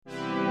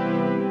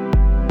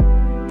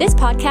This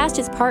podcast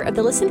is part of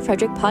the Listen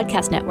Frederick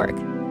Podcast Network.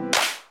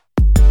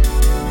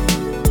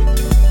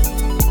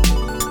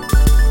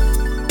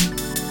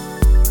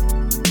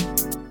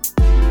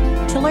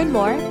 To learn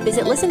more,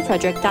 visit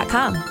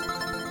listenfrederick.com.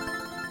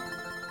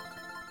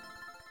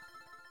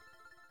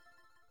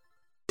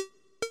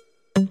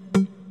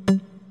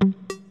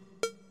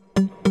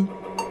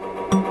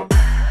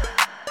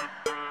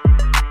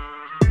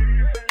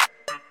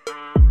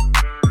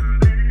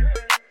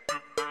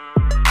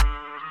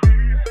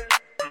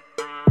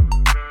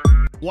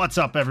 What's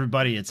up,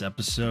 everybody? It's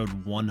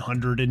episode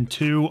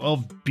 102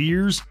 of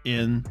Beers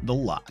in the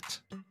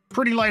Lot.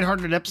 Pretty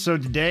lighthearted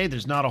episode today.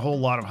 There's not a whole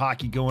lot of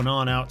hockey going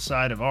on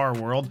outside of our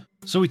world.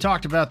 So we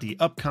talked about the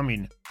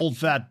upcoming Old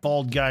Fat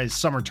Bald Guys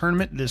summer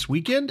tournament this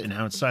weekend and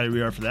how excited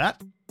we are for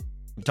that.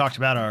 We talked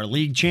about our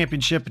league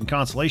championship and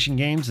consolation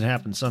games that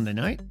happened Sunday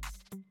night.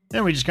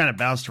 Then we just kind of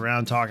bounced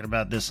around talking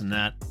about this and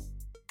that.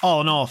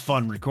 All in all,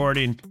 fun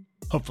recording.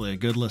 Hopefully a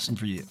good listen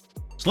for you.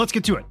 So let's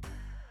get to it.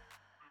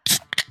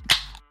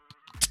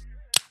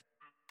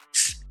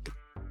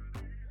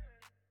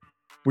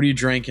 What are you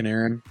drinking,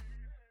 Aaron?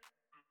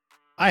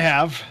 I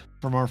have,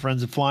 from our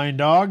friends at Flying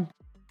Dog,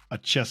 a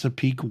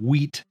Chesapeake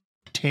Wheat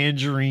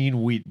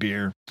Tangerine Wheat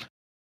Beer.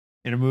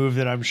 In a move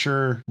that I'm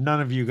sure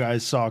none of you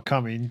guys saw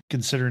coming,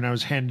 considering I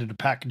was handed a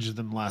package of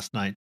them last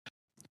night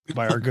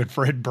by our good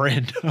friend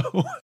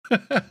Brando.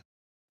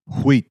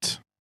 Wheat.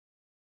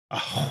 A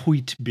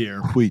wheat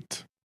beer.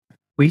 Wheat.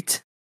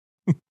 Wheat?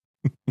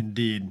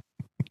 Indeed.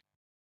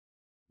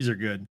 These are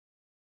good.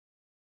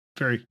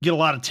 Get a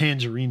lot of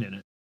tangerine in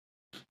it.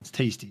 It's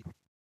tasty.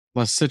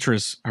 Less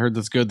citrus. I heard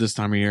that's good this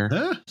time of year.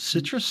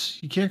 Citrus?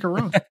 You can't go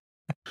wrong.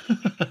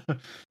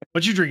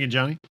 What you drinking,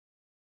 Johnny?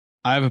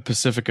 I have a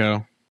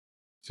Pacifico.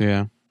 So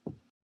yeah.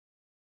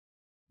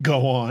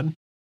 Go on.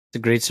 It's a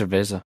great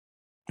cerveza.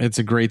 It's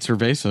a great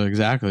cerveza,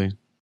 exactly.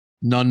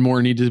 None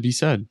more need to be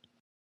said.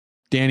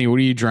 Danny, what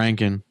are you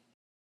drinking?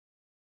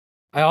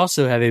 I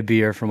also have a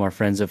beer from our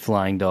friends at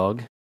Flying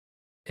Dog.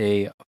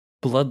 A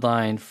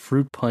Bloodline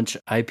Fruit Punch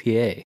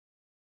IPA.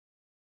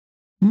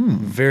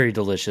 Very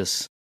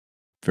delicious.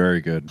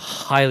 Very good.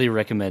 Highly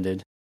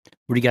recommended.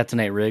 What do you got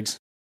tonight, Riggs?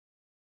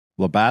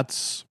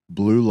 Labatt's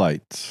Blue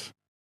Light.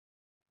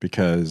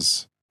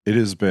 Because it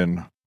has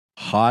been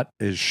hot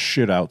as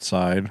shit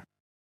outside.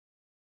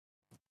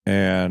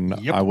 And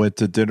Yep. I went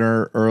to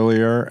dinner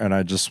earlier and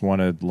I just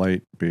wanted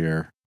light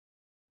beer.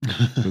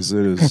 Because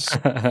it is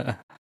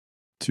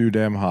too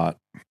damn hot.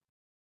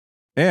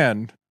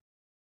 And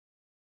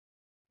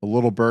a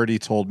little birdie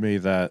told me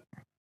that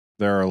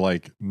there are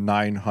like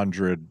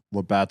 900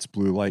 Labatt's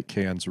Blue Light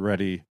cans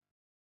ready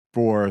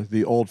for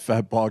the Old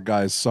Fat Bald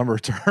Guys summer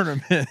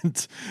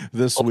tournament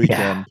this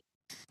weekend.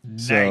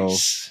 Yeah.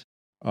 Nice.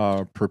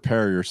 So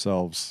prepare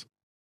yourselves.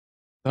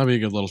 That'll be a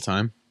good little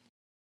time.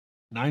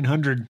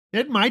 900.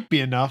 It might be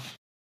enough.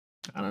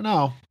 I don't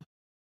know.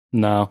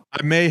 No.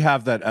 I may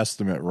have that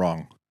estimate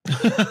wrong.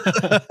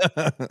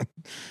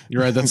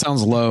 You're right. That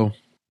sounds low.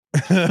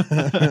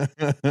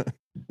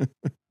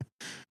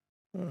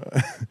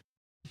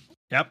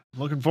 Yep.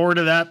 Looking forward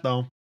to that,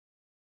 though.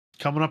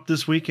 Coming up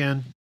this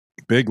weekend.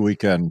 Big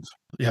weekend.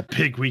 Yeah,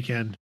 big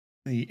weekend.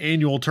 The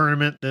annual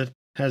tournament that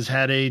has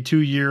had a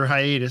 2-year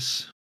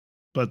hiatus,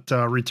 but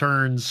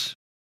returns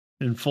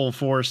in full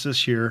force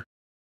this year.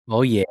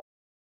 Oh, yeah.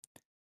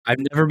 I've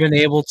never been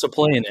able to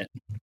play in it.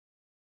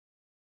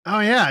 Oh,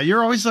 yeah.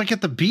 You're always like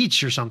at the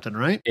beach or something,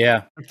 right?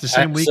 Yeah. Like the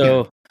same weekend.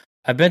 So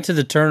I've been to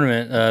the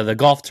tournament, the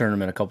golf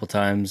tournament a couple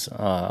times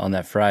on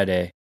that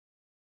Friday,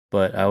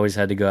 but I always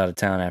had to go out of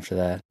town after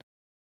that.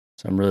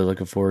 So I'm really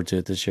looking forward to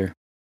it this year.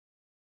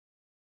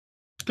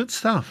 Good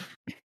stuff.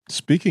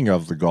 Speaking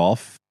of the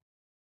golf,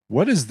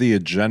 what is the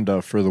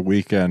agenda for the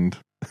weekend?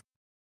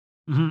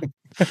 Mhm.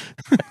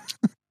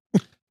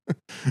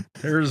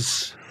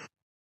 There's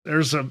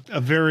a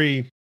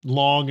very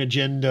long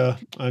agenda,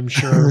 I'm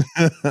sure.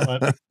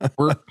 But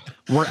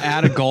We're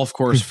at a golf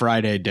course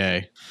Friday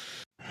day.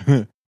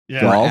 yeah,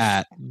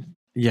 Golf?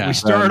 Yeah. we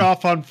start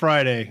off on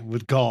Friday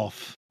with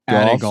golf.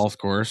 At a Golf. golf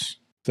course.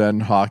 Then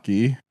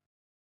hockey.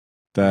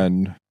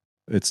 Then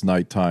it's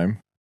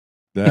nighttime.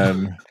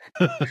 Then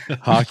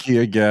hockey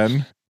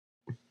again.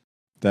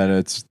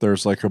 Then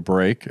there's like a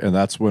break, and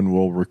that's when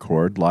we'll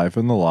record live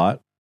in the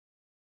lot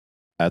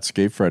at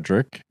Skate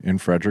Frederick in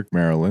Frederick,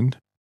 Maryland.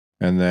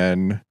 And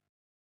then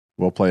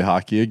we'll play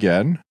hockey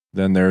again.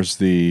 Then there's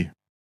the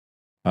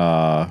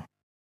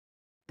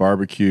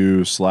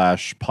barbecue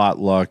 /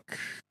 potluck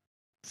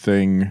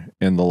thing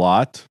in the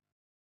lot.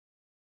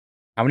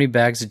 How many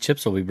bags of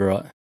chips will we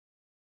brought?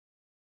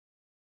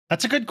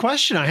 That's a good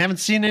question. I haven't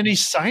seen any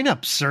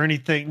signups or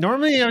anything.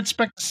 Normally, I would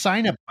expect a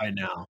sign up by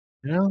now.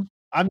 You know,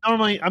 I'm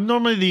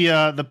normally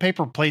the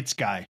paper plates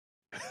guy.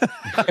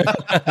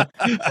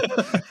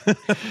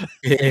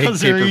 Because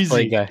they're Paper easy.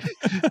 plate guy.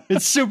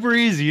 It's super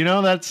easy. You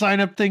know, that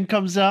sign up thing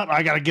comes out.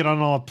 I got to get on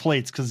all the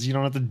plates because you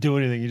don't have to do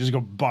anything. You just go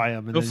buy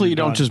them. And Hopefully you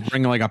then don't just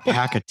bring like a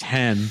pack of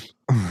 10.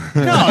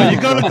 No, you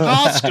go to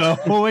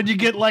Costco and you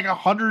get like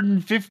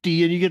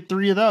 150 and you get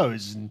 3 of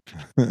those. And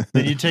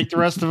then you take the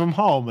rest of them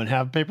home and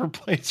have paper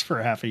plates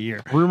for half a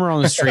year. Rumor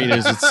on the street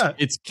is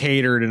it's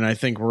catered, and I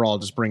think we're all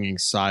just bringing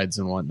sides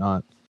and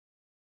whatnot.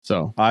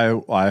 So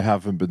I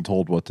haven't been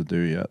told what to do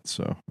yet.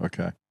 So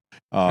okay.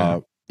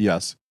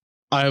 Yes.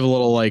 I have a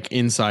little like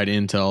inside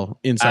intel,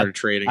 insider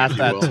trading. At if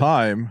you that will.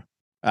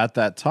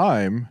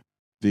 time,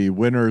 the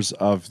winners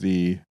of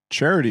the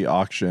charity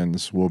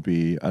auctions will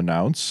be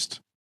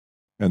announced,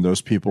 and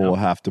those people will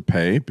have to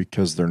pay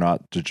because they're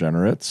not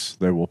degenerates.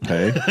 They will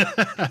pay,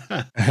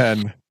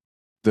 and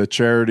the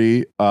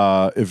charity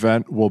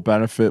event will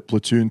benefit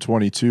Platoon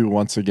 22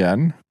 once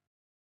again,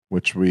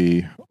 which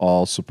we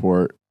all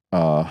support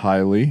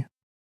highly.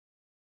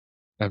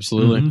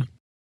 Absolutely. Mhm.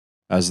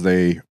 As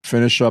they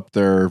finish up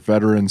their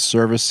Veterans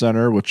Service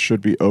Center, which should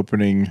be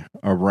opening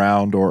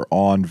around or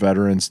on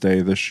Veterans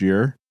Day this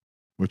year,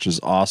 which is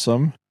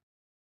awesome,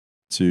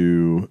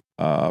 to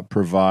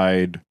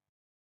provide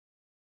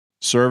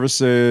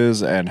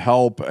services and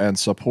help and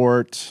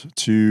support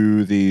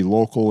to the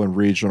local and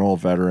regional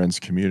veterans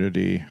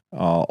community,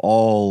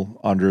 all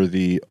under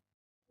the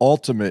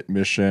ultimate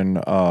mission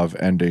of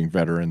ending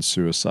veteran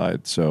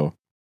suicide. So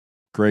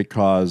great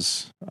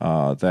cause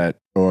that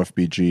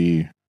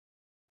OFBG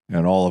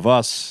and all of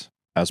us,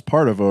 as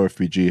part of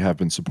OFBG, have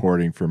been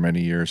supporting for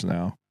many years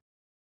now.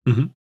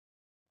 Mhm.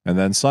 And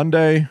then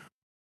Sunday,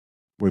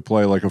 we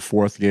play like a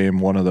 4th game.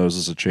 One of those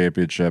is a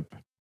championship.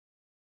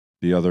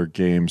 The other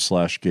games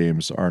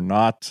are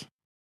not.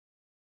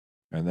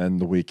 And then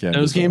the weekend.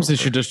 Those is games they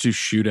over. should just do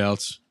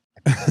shootouts.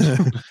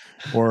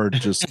 Or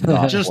just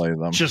not Just- play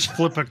them. Just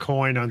flip a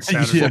coin on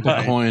Saturday Flip a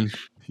night. coin.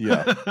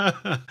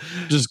 Yeah.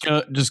 Just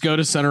go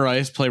to center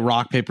ice, play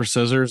rock paper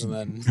scissors, and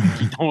then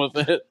be done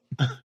with it.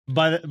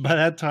 By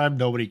that time,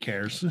 nobody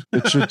cares.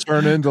 It should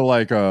turn into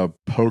like a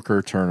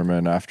poker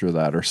tournament after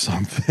that or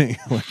something.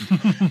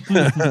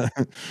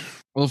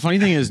 Well, the funny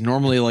thing is,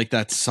 normally like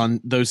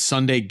those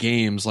Sunday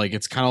games, like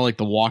it's kind of like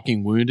the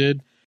Walking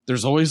Wounded.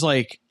 There's always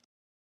like,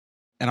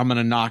 and I'm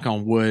gonna knock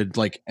on wood,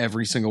 like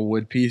every single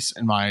wood piece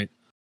in my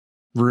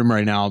room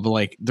right now, but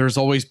like there's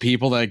always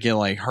people that get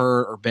like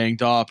hurt or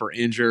banged up or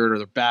injured, or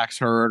their back's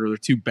hurt, or they're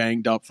too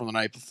banged up from the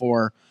night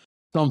before.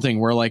 Something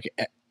where like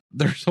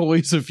there's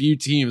always a few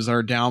teams that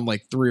are down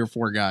like 3 or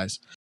 4 guys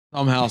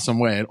somehow, some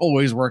way. It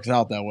always works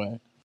out that way.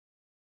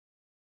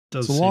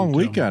 Does It's a seem long to.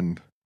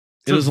 weekend.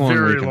 It is It's a a long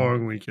very weekend.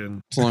 long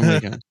weekend. It's a long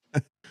weekend.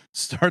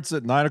 Starts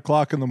at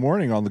 9:00 in the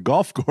morning on the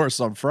golf course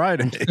on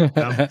Friday.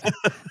 Yeah.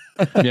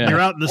 You're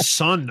out in the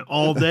sun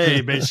all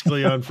day,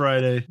 basically, on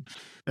Friday.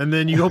 And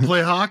then you go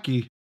play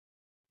hockey.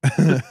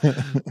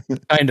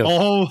 Kind of.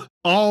 All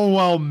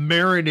while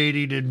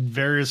marinating in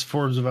various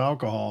forms of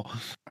alcohol.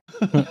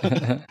 It's,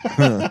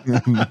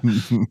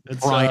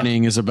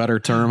 Brining is a better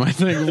term, I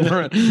think.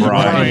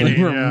 Brining,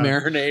 yeah.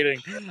 Marinating.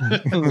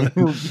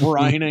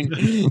 Brining.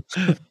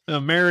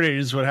 Marinating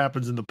is what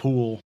happens in the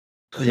pool.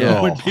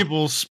 Yeah. When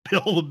people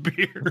spill the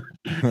beer.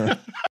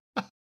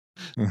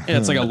 Yeah,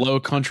 it's like a low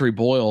country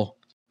boil.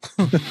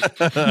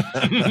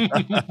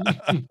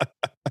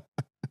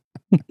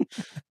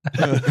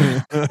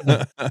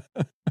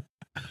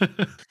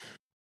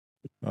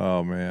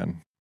 Oh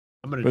man,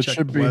 I'm going But to check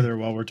should the be- weather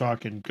while we're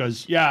talking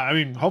because, yeah, I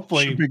mean,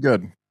 hopefully should be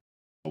good.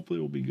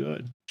 we'll be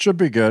good. Should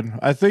be good.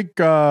 I think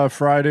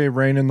Friday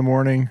rain in the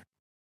morning.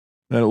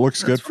 Then it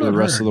looks That's good for what the I've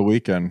rest heard. of the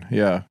weekend.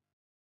 Yeah,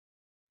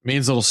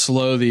 Means it'll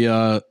slow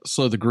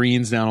the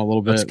greens down a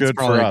little bit. That's good It's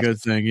probably for a us. good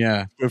thing.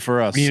 Yeah, good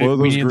for us. we Slow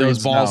need, those those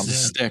greens balls down. to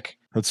stick.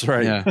 That's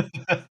right. Yeah,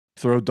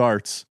 Throw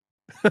darts.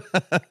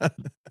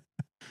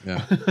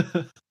 yeah.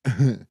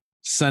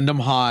 Send them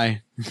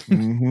high.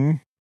 hmm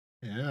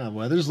Yeah,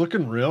 weather's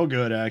looking real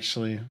good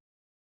actually.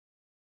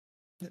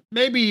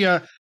 Maybe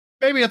a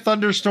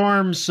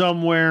thunderstorm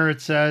somewhere,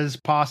 it says,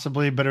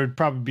 possibly, but it would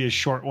probably be a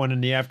short one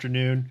in the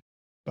afternoon.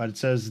 But it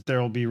says that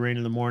there will be rain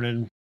in the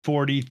morning,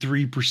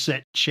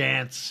 43%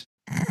 chance.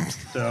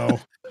 So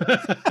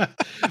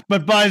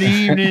but by the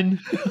evening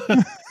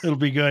it'll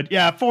be good.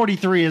 Yeah,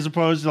 43 as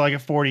opposed to like a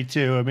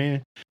 42. I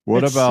mean,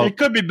 What about it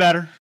could be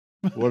better.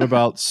 what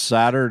about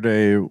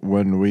Saturday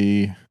when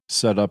we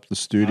set up the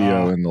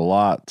studio in the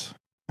lot?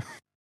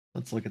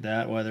 Let's look at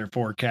that weather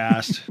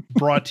forecast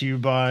brought to you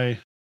by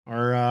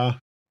our I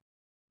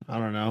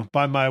don't know,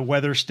 by my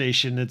weather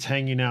station that's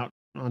hanging out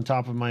on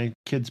top of my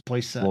kid's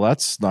place set. Well,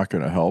 that's not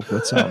going to help.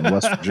 That's out in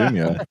West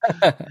Virginia.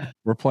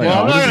 We're playing.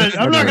 Well, hard.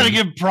 I'm not gonna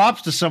give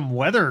props to some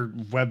weather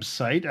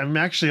website. I'm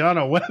actually on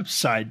a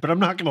website, but I'm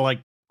not gonna like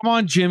Come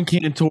on, Jim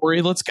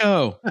Cantori, let's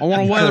go. I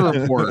want a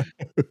weather report.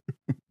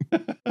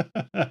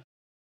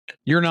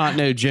 You're not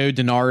no Joe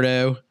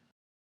DiNardo.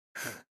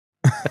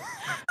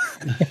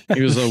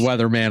 He was a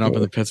weatherman up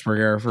in the Pittsburgh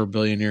area for a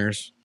billion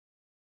years.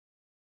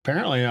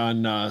 apparently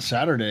on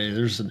Saturday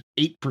there's an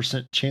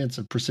 8% chance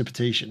of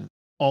precipitation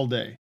all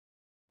day.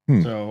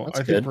 Hmm. So That's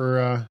I think good.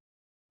 we're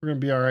gonna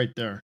be all right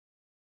there.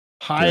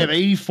 High Good. of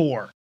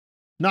 84.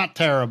 Not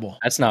terrible.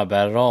 That's not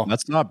bad at all.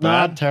 That's not bad.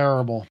 Not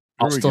terrible.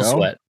 I'll There we still go.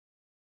 sweat,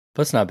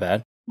 but it's not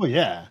bad. Well,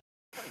 yeah.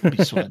 You'll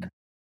be sweating.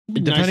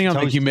 Depending Nice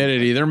on the toasty.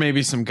 humidity, there may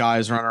be some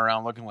guys running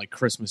around looking like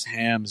Christmas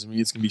hams. I mean,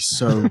 it's gonna be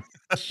so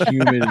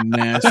humid and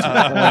nasty.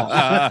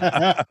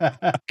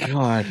 Oh,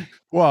 God.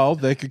 Well,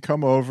 they could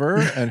come over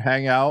and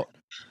hang out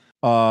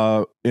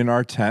in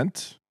our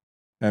tent,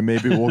 and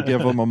maybe we'll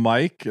give them a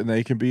mic and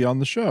they can be on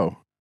the show.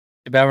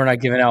 Too bad we're not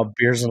giving out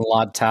beers and a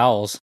lot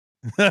towels.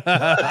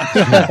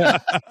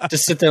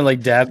 Just sit there and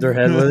like dab their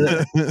head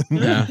with it.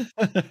 Yeah.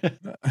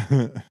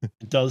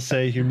 It does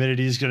say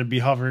humidity is going to be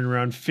hovering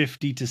around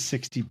 50 to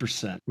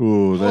 60%.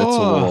 Ooh, that's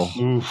Oh.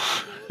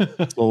 Oof.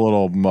 a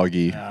little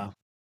muggy. Yeah.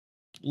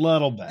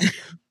 Little bit.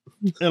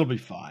 It'll be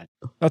fine.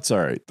 That's all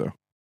right though.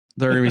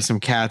 There are gonna be some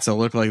cats that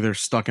look like they're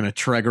stuck in a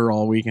Traeger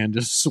all weekend,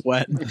 just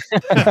sweating.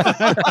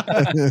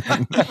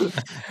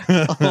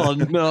 Oh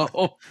no!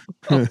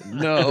 Oh,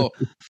 no!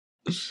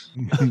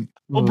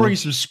 We'll bring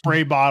some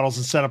spray bottles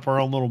and set up our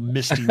own little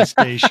misting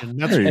station.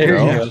 That's There you There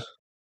go. you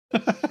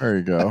go. There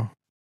you go.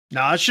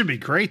 No, that should be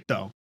great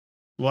though.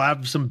 We'll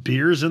have some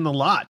beers in the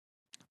lot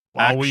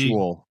while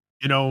Actual.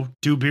 we,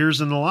 do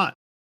beers in the lot.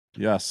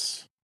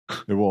 Yes.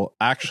 It will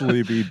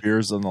actually be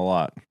beers in the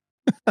lot.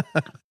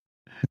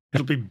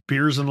 It'll be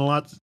beers in the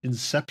lot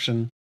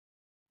inception.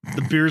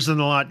 The beers in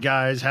the lot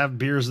guys have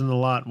beers in the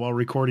lot while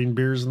recording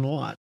beers in the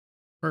lot.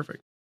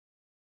 Perfect.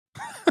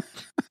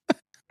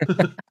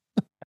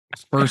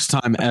 First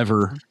time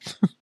ever.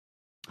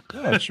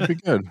 Yeah, it should be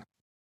good.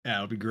 Yeah,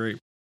 it'll be great.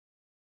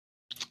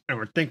 And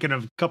we're thinking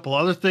of a couple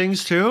other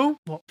things too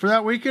for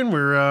that weekend.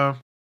 We're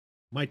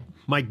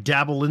might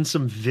dabble in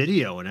some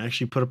video and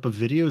actually put up a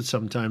video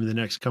sometime in the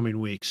next coming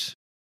weeks.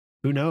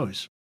 Who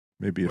knows?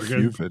 Maybe a We're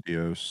few gonna-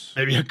 videos,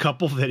 Maybe a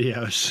couple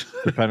videos.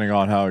 depending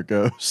on how it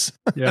goes.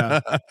 Yeah.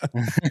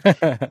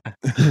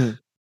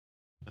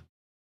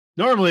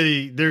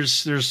 Normally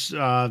there's there's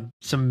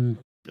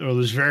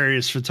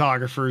various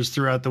photographers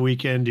throughout the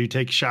weekend who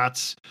take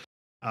shots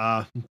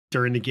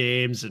during the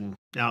games and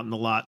out in the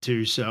lot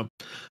too. So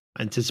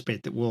I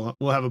anticipate that we'll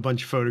have a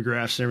bunch of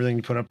photographs and everything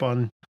to put up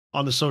on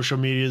the social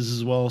medias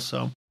as well.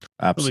 So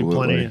there'll be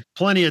Absolutely.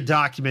 plenty of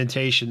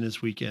documentation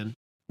this weekend.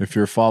 If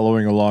you're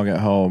following along at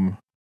home,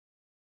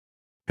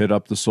 hit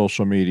up the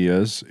social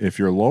medias. If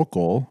you're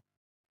local,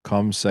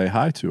 come say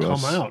hi to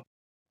us. Come out.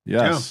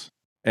 Yes.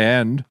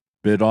 And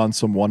bid on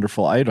some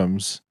wonderful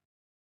items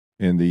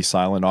in the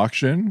silent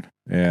auction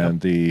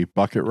and the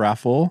bucket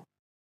raffle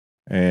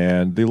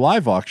and the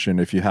live auction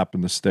if you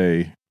happen to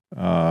stay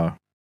for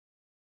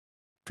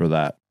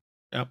that.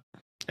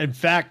 In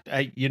fact,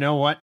 you know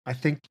what? I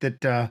think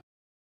that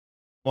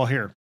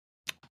here.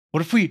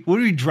 What if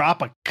we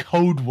drop a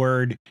code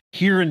word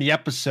here in the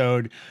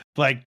episode,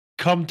 like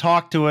come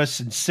talk to us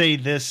and say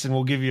this and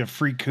we'll give you a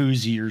free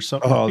koozie or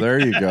something. Oh, there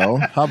you go.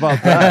 How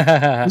about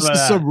that? This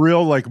is some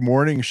real like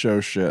morning show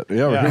shit.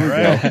 Yeah, here we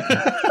go.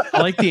 I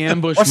like the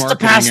ambush What's the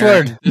marketing. password?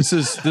 Aaron. This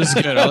is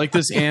good. I like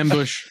this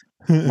ambush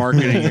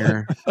marketing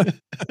here.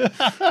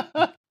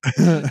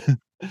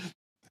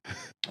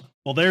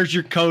 Well, there's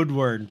your code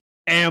word.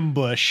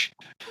 Ambush.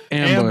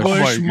 Ambush. Oh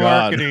my God.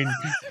 marketing.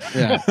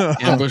 Yeah.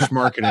 Ambush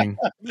marketing.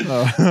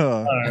 I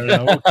don't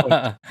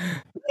know.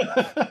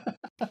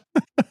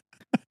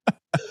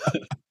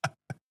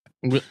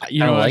 You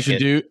know I what I like should it.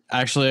 do?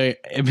 Actually,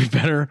 it'd be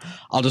better.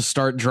 I'll just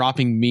start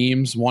dropping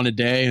memes one a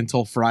day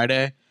until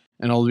Friday,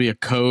 and it'll be a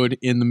code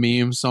in the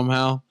meme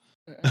somehow.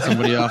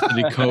 Somebody will have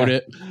to decode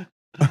it.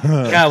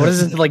 God, what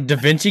is it, like Da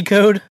Vinci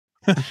Code?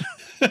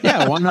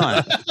 Yeah, why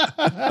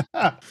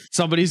not?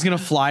 Somebody's gonna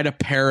fly to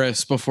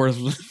Paris before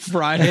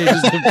Friday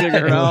just to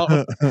figure it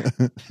out.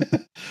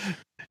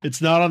 It's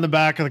not on the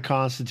back of the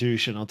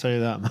Constitution, I'll tell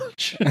you that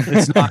much.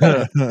 It's not.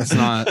 It's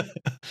not.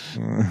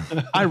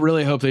 I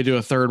really hope they do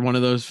a third one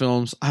of those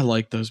films. I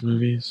like those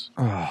movies.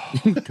 Oh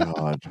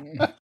God.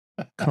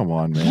 Come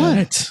on, man.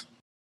 What?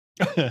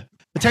 I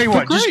tell you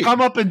what, They're just great.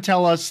 come up and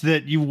tell us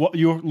that you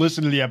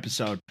listen to the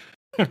episode,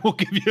 and we'll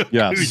give you a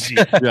Yes.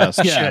 koozie. Yes.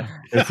 Yeah.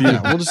 If you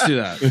Yeah, we'll just do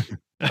that.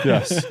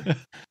 yes.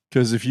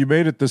 Because if you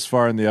made it this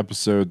far in the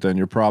episode, then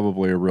you're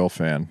probably a real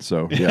fan.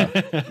 So yeah.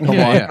 Come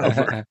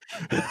Yeah,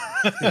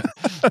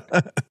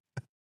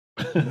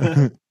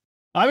 on.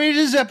 I mean, it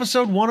is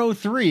episode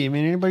 103. I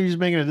mean, anybody who's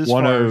making it this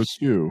far.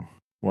 102.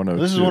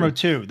 102. This is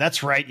 102.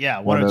 That's right. Yeah.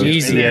 102.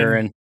 Easy, And then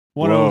Aaron.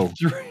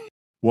 103.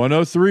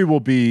 103 will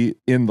be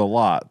in the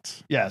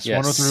lot. Yes, Yes.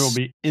 103 will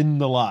be in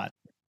the lot.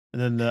 And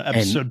then the And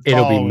episode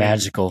it'll be following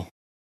magical.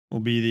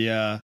 will be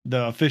the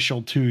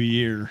official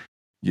 2-year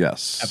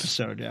Yes.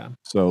 episode. Yeah.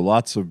 So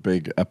lots of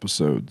big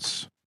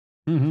episodes.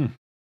 Mm-hmm.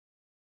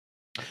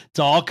 It's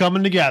all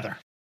coming together.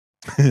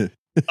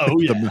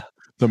 Oh, yeah.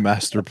 The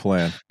master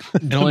plan.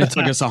 It only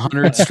took us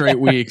 100 straight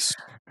weeks.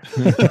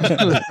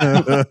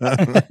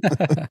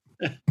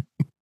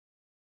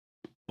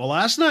 Well,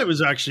 last night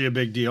was actually a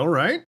big deal,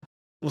 right?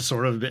 Well,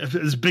 sort of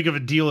as big of a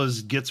deal as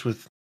it gets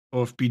with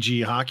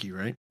OFBG hockey,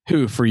 right?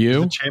 Who, for The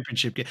you?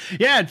 championship game.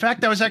 Yeah, in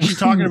fact, I was actually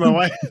talking to my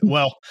wife.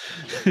 Well,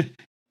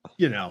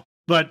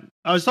 but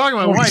I was talking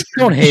to my wife.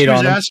 Don't hate She was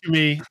on him. asking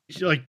me,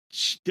 I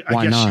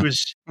Why guess not? she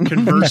was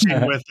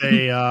conversing with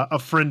a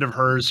friend of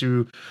hers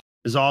who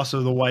is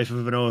also the wife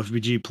of an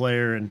OFBG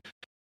player, and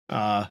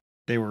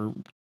they were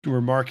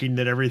remarking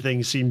that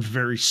everything seemed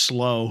very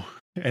slow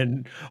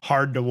and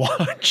hard to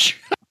watch.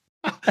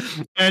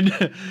 And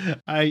That's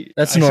I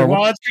said,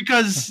 normal. well, it's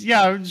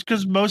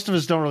because most of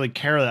us don't really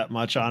care that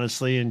much,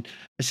 honestly. And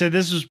I said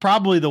this was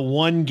probably the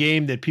one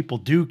game that people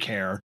do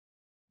care,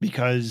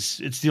 because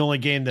it's the only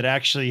game that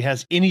actually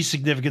has any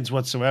significance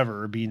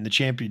whatsoever, being the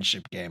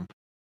championship game.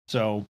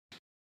 So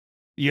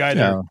you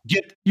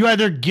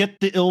either get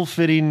the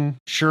ill-fitting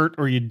shirt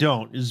or you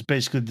don't, is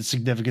basically the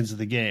significance of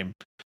the game.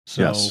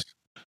 So Yes.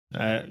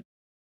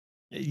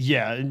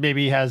 yeah, it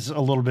maybe has a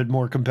little bit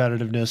more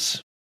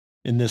competitiveness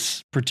in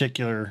this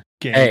particular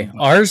game. Hey,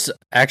 ours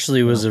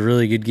actually was a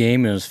really good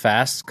game. It was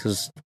fast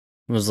because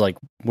it was like,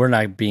 we're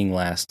not being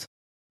last.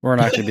 We're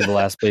not going to be the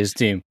last place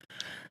team.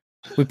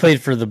 We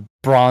played for the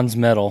bronze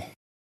medal.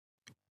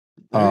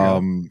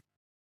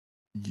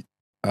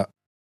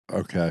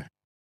 Okay.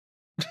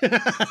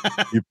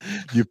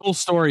 Cool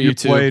story. You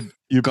played.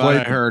 I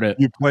heard it.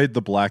 You played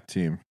the black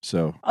team.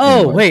 So. Oh,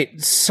 anyway.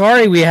 wait.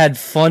 Sorry we had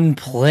fun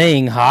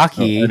playing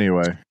hockey. Oh,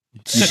 anyway,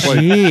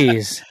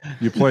 Jeez.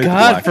 you played.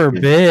 God the black team.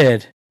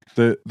 forbid.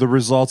 The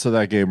results of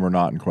that game were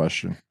not in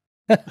question.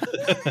 That's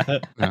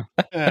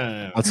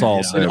all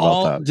I'll say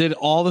about that. Did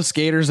all the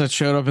skaters that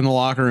showed up in the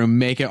locker room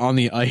make it on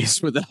the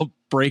ice without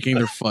breaking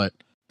their foot?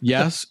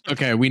 Yes.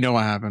 Okay, we know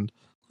what happened.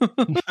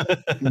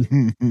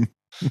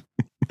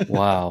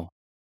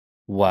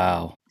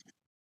 Wow.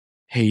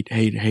 Hate.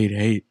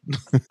 And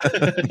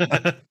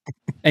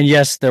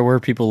yes, there were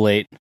people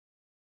late.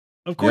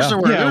 Of course there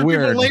were. Yeah, There were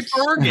weird. people late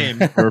for our game.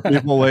 There were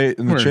people late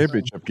in the Weird.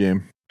 championship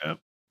game. Yep.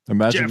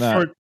 Imagine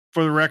that.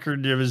 For the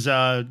record, it was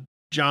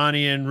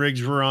Johnny and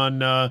Riggs were on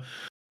the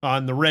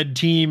red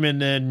team,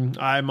 and then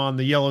I'm on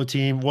the yellow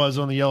team. Was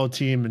on the yellow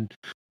team, and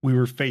we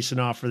were facing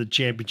off for the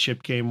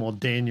championship game while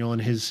Daniel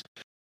and his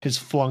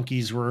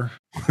flunkies were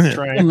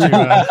trying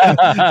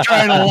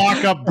to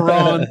lock up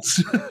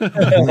bronze.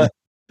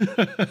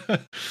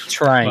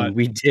 Trying.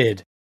 We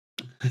did.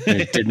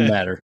 And it didn't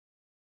matter.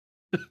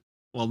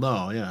 Well,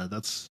 no, yeah,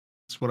 that's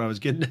what I was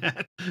getting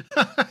at.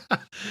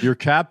 Your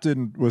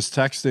captain was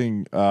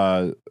texting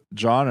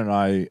John and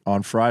I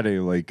on Friday,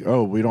 like,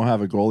 "Oh, we don't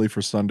have a goalie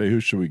for Sunday. Who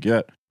should we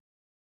get?"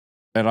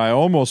 And I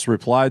almost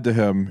replied to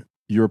him,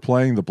 "You're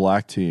playing the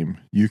black team.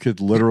 You could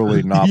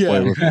literally not Yeah.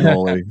 play with the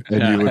goalie,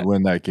 and you would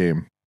win that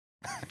game."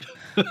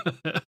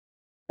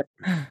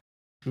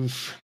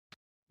 Oof.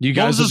 You What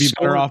guys was would the be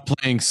better score? off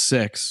playing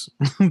 6.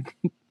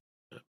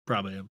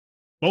 Probably am.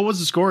 What was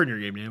the score in your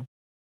game, Neil?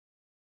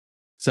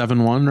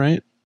 7-1,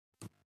 right?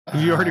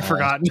 Have you already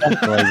forgotten?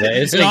 something like that.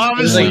 It's It like-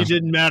 obviously it was like-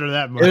 didn't matter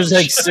that much. It was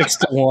like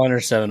 6-1 or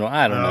 7-1.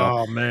 I don't know.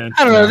 Oh man,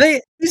 I don't know.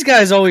 These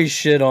guys always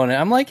shit on it.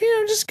 I'm like,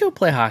 just go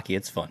play hockey.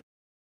 It's fun.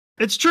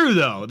 It's true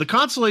though. The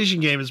consolation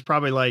game is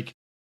probably like,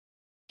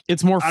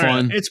 It's more I don't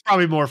fun. know, it's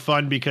probably more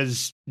fun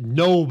because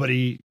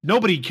nobody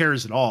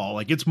cares at all.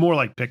 Like it's more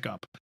like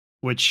pickup,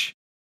 which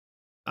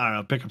I don't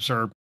know.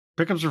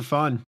 Pickups are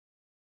fun.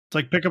 It's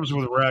like pickups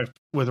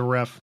with a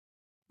ref.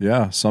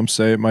 Yeah, some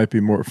say it might be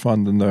more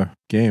fun than the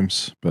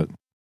games, but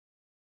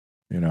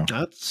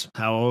That's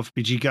how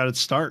OFPG got its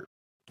start.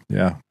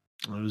 yeah.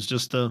 It was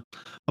just a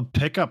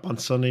pickup on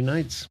Sunday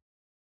nights.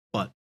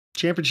 But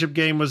championship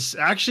game was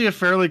actually a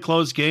fairly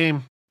close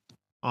game,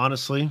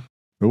 honestly.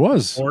 It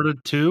was.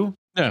 4-2.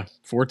 Yeah,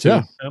 4-2.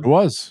 Yeah, it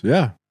was.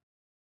 Yeah.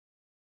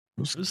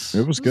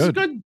 It was a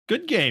good.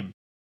 good game.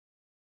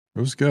 It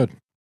was good.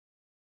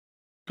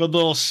 Good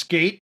little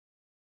skate.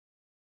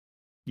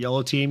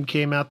 Yellow team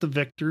came out the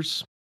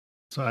victors.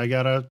 So I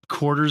got a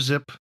quarter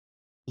zip,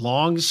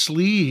 long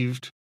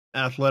sleeved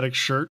athletic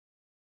shirt.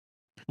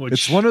 Which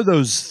It's one of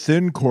those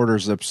thin quarter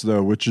zips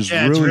though, which is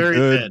it's really very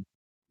good. thin.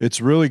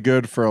 It's really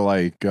good for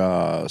like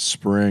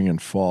spring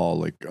and fall.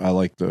 Like I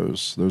like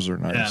those. Those are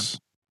nice.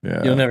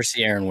 Yeah. You'll never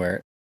see Aaron wear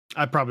it.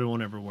 I probably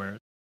won't ever wear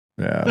it.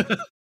 Yeah.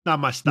 Not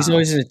my style. He's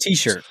always in a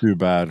t-shirt. Too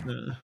bad.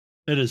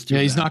 It is too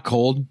Yeah, he's bad. not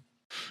cold.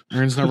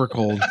 Aaron's never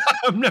cold.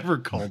 I'm never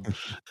cold.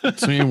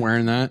 So he ain't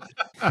wearing that.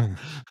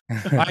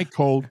 I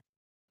cold.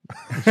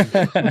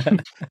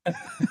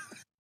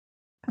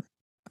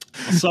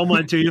 I'll sell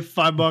mine to you,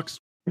 $5.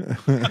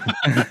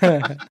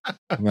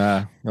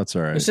 Nah, that's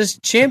all right. It says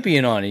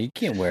champion on it. You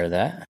can't wear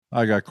that.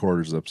 I got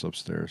quarter zips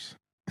upstairs.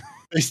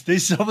 They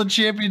sell the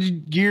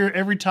champion gear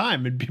every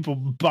time, and people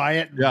buy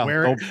it and Yeah.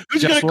 wear it. Oh,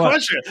 Who's guess gonna what?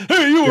 question it?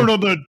 Hey, you weren't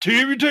on the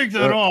team. You take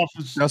that off.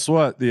 It's- Guess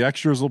what? The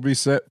extras will be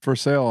set for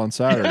sale on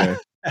Saturday.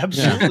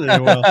 Absolutely, they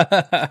will.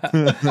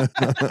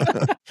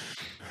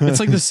 It's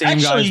like the same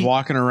guys Actually-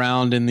 walking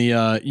around in the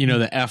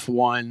the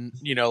F1,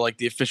 like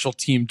the official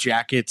team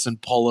jackets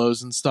and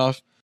polos and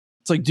stuff.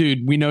 It's like,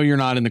 dude, we know you're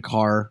not in the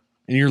car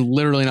and you're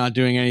literally not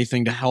doing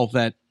anything to help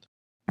that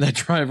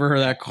driver or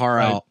that car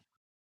Right. out.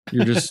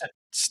 You're just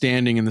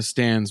standing in the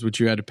stands, which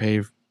you had to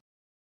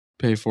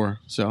pay for.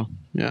 So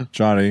yeah.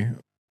 Johnny,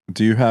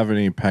 do you have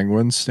any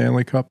Penguins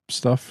Stanley Cup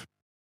stuff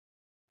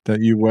that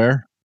you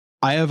wear?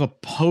 I have a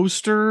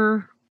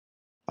poster.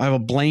 I have a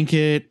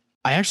blanket.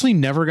 I actually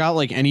never got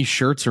like any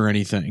shirts or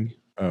anything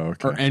Oh, or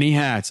okay. any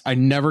hats. I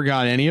never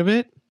got any of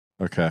it.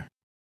 Okay.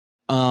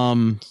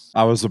 Um,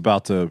 I was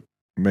about to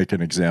make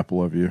an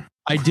example of you.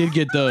 I did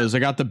get those. I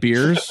got the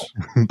beers.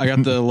 I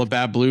got the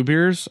Labatt Blue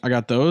beers. I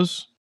got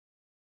those.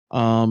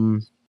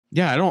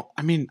 Yeah, I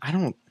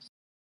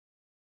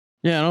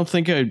don't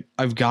think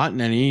I've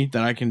gotten any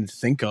that I can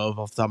think of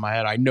off the top of my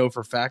head. I know for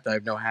a fact I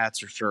have no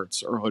hats or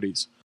shirts or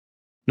hoodies.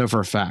 No, for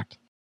a fact.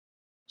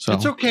 So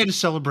It's okay to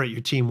celebrate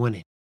your team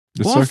winning.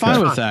 It's I'm okay.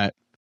 fine with that.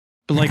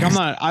 But like, I'm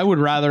not. I would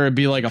rather it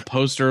be like a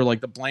poster, like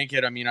the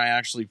blanket. I mean, I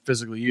actually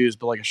physically use,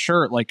 but like a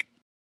shirt, like,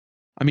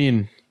 I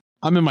mean,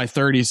 I'm in my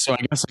 30s, so I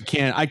guess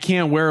I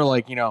can't wear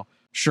like, you know,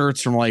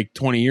 shirts from like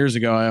 20 years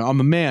ago. I'm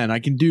a man. I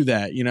can do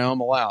that. You know,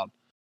 I'm allowed.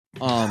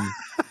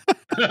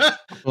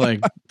 Like,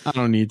 I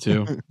don't need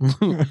to.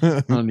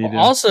 I don't need to.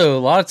 Also,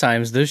 a lot of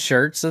times those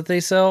shirts that they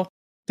sell,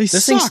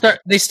 This thing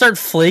they start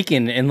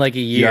flaking in like a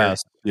year.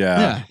 Yes,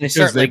 yeah. They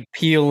start they- like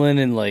peeling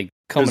and like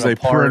coming Because they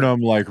apart. print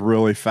them like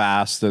really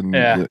fast and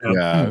Yeah.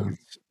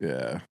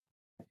 yeah.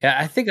 Yeah,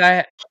 I think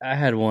I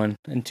had one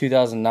in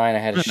 2009. I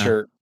had a Yeah.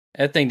 shirt.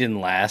 That thing didn't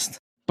last.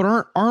 But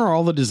aren't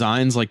all the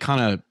designs like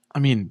kind of? I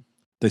mean,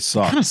 They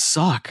suck. kind of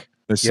suck,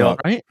 They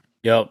suck. right?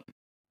 Yep.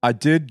 I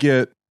did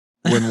get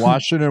when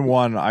Washington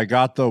won. I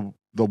got the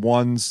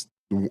ones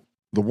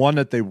the one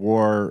that they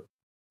wore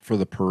for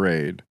the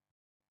parade.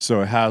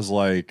 So it has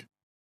like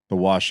the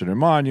Washington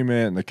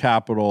Monument and the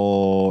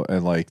Capitol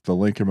and like the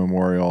Lincoln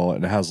Memorial,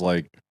 and it has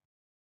like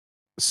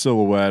a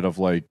silhouette of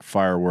like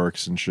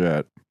fireworks and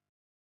shit.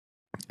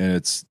 And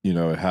it's, you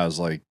know, it has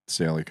like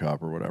Stanley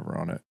Cup or whatever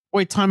on it.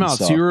 Wait, time out.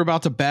 So- So you were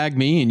about to bag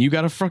me, and you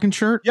got a fucking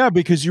shirt? Yeah,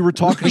 because you were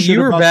talking You shit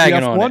were about the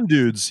bagging on F1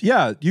 dudes.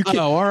 Yeah, you can't.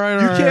 Oh, all right,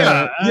 You all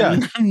can't. right.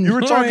 Yeah, you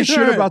were All talking right, shit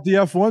all right. about the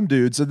F1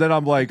 dudes, and then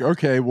I'm like,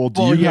 okay, well,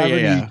 do Well, you yeah, have yeah,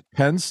 any yeah.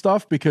 Penn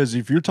stuff? Because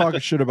if you're talking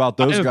shit about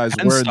I those have guys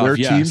Penn wearing stuff, their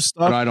yes, team but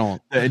stuff, I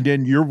don't. and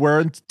then you're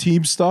wearing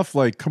team stuff,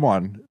 like, come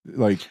on,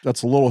 like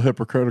that's a little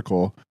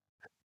hypocritical.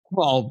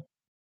 Well,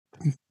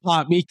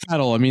 pot me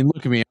kettle. I mean,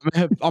 look at me.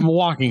 I'm a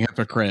walking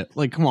hypocrite.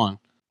 Like, come on.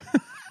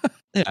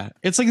 Yeah,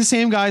 it's like the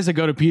same guys that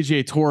go to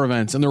PGA Tour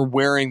events and they're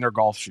wearing their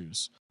golf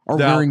shoes or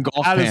Now, wearing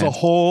golf that pants. is a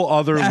whole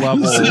other That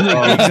level. is- of-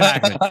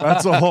 exactly.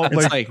 That's a whole It's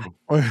like.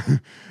 like,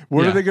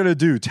 What Yeah. are they gonna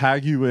do?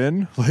 Tag you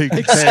in? Like,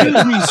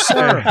 excuse me,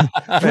 sir.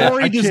 hey,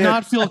 Rory I does can't-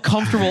 not feel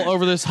comfortable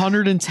over this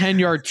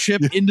 110-yard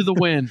chip into the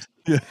wind.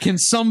 Yeah. Can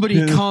somebody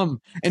Yeah. come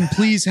and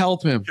please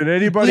help him? Can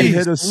anybody Please.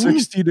 hit a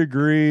 60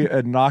 degree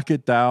and knock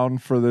it down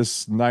for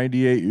this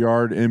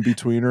 98-yard in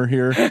betweener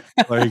here?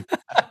 Like,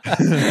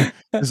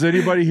 does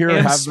anybody here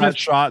Cam have Smith- that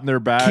shot in their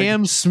bag?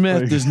 Cam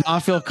Smith Like- does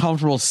not feel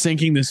comfortable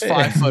sinking this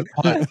 5-foot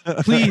putt.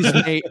 Please,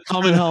 mate,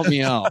 come and help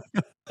me out.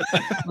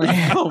 Like,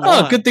 come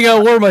Oh, on. good thing I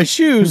wore my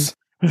shoes.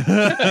 You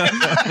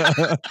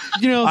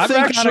know, I've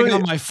thank God I actually-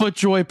 got my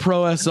FootJoy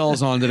Pro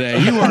SLs on today.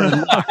 You are in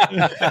luck.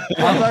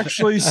 I've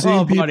actually seen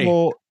Oh, buddy.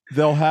 people,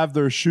 they'll have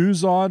their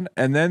shoes on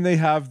and then they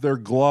have their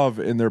glove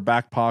in their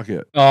back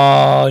pocket.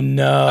 Oh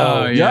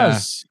no. Oh, yeah.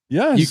 Yes.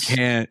 Yes. You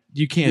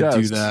can't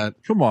do Yes. that.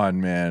 Come on,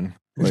 man.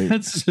 Like,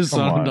 That's just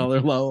come on on. another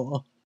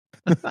level.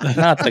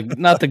 Not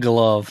the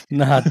glove.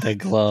 Not the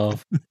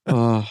glove.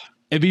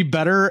 It'd be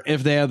better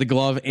if they had the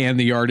glove and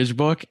the yardage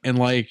book, and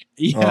like,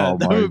 yeah, oh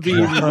that my would be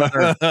even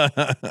better.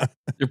 God.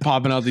 You're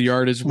popping out the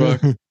yardage book.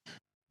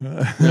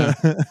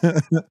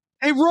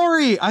 Hey,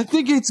 Rory, I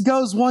think it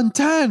goes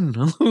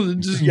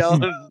 110. Just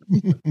yelling.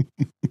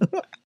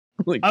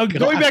 Like, Going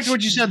back gosh. to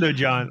what you said though,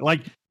 John,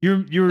 like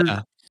you're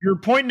Yeah. you're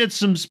pointing at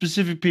some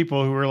specific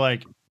people who are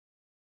like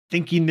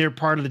thinking they're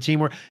part of the team.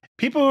 Where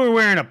people who are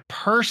wearing a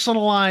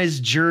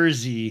personalized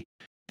jersey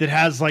that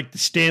has like the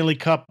Stanley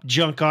Cup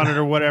junk on it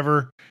or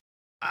whatever.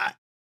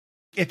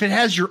 If it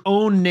has your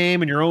own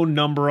name and your own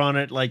number on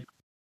it, like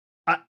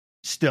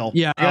still,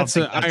 Yeah, I don't got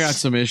some. think I got that's-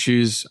 some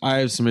issues. I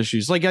have some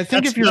issues. Like, I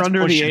think That's- if you're that's under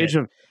the pushing age it.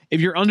 of, if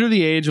you're under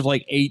the age of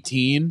like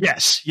 18,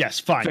 Yes,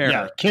 fine. Fair.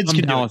 Yeah, kids I'm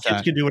can do down it. with Kids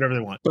that. can do whatever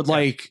they want. but Yeah.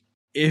 like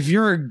if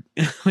you're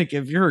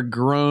if you're a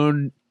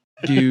grown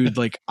dude,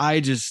 like I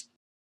just,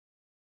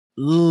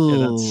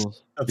 that's- ugh.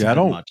 That's Yeah, a I bit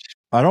don't- much.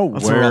 I don't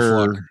That's a rough wear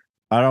look.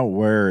 I don't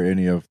wear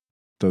any of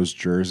those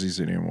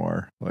jerseys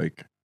anymore,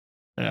 like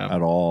Yeah.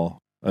 at all.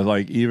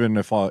 Like even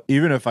if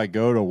I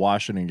go to a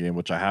Washington game,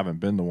 which I haven't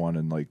been to one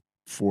in like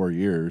 4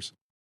 years,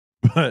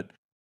 but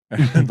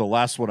and the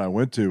last one I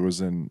went to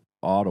was in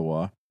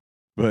Ottawa,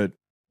 but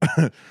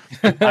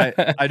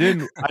I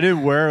didn't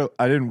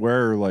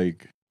wear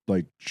like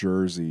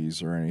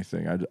jerseys or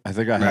anything. I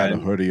think I had a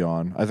Right. hoodie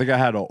on. I think I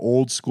had the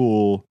old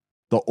school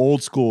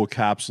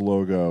Caps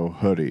logo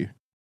hoodie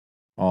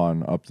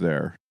on up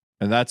there.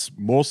 And that's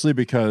mostly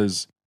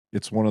because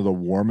it's one of the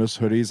warmest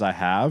hoodies I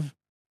have.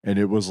 And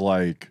it was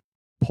like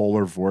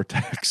polar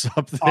vortex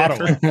up there.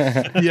 Ottawa.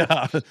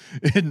 Yeah.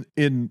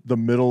 In the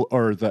middle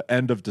or the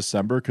end of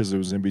December, because it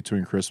was in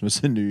between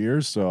Christmas and New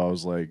Year's. So I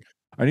was like,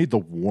 I need the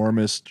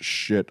warmest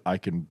shit I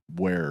can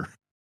wear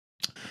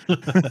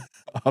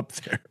up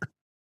there.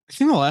 I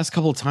think the last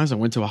couple of times I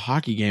went to a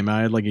hockey game,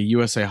 I had like a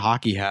USA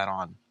hockey hat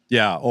on.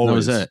 Yeah,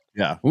 always. was it.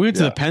 Yeah. We went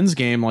to Yeah. the Pens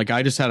game, like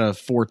I just had a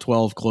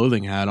 412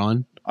 clothing hat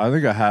on. I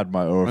think I had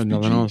my nothing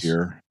OFBG else.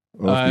 gear.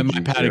 My OFBG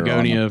gear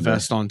Patagonia on up there.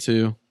 vest on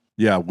too.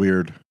 Yeah,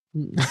 weird.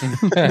 You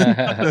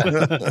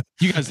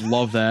guys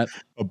love that.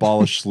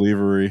 Abolish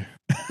slavery.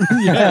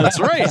 Yeah, that's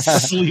right.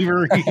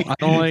 Slavery. I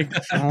don't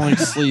like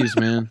sleeves,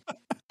 man.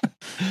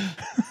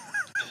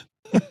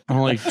 I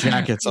don't like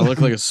jackets. I look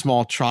like a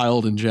small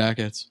child in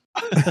jackets.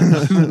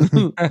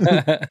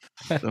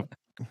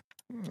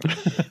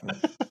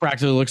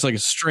 Practically looks like a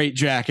straight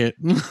jacket.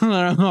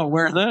 I'm not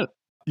wearing that.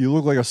 You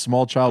look like a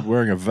small child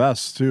wearing a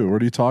vest too.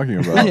 What are you talking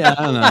about? Yeah,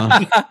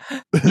 I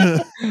know.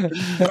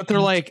 But they're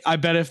like, I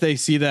bet if they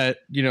see that,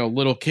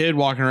 little kid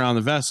walking around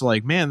the vest, they're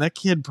like, man, that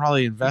kid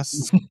probably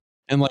invests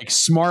in like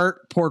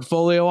smart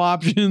portfolio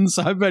options.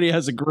 I bet he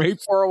has a great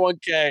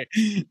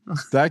 401k.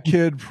 That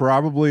kid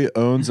probably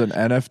owns an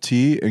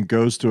NFT and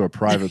goes to a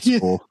private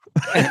school.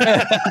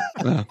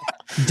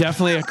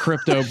 Definitely a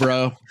crypto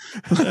bro.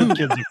 That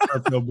kid's a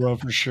crypto bro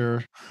for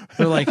sure.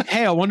 They're like,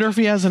 hey, I wonder if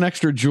he has an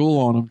extra jewel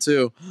on him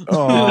too.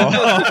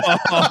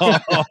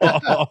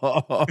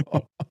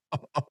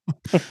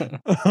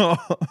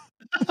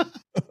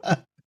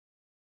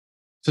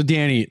 So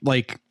Danny,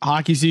 like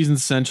hockey season's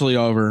essentially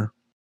over.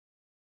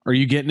 Are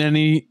you getting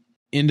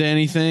into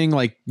anything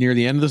like near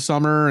the end of the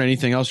summer?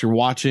 Anything else you're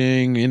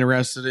watching,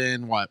 interested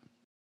in? What?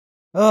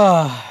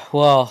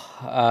 Well,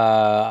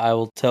 I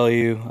will tell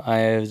you, I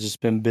have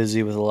just been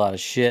busy with a lot of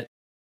shit.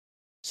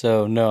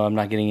 So no, I'm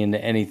not getting into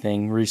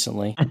anything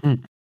recently.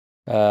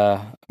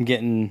 I'm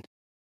getting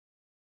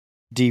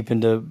deep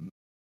into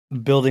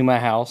building my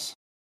house.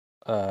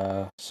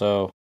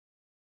 So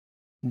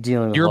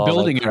dealing with You're all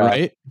building that it, crap.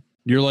 right?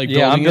 You're like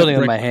I'm building it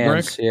with brick my to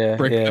hands. brick, Yeah,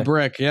 brick yeah. to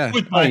brick. Yeah,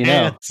 With my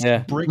hands. Yeah.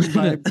 Brick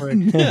by brick.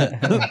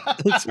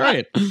 That's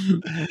right.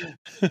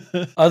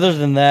 Other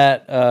than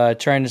that,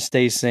 trying to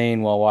stay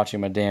sane while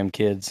watching my damn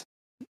kids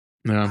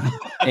Yeah,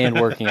 and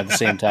working at the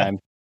same time.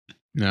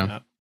 yeah,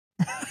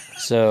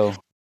 So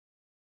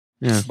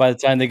yeah, by the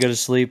time they go to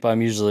sleep,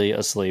 I'm usually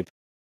asleep.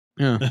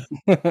 yeah.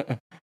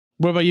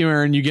 What about you,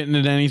 Aaron? You getting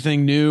into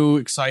anything new,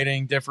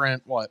 exciting,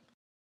 different? What?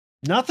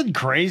 Nothing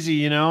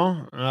crazy,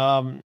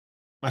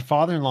 my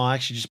father-in-law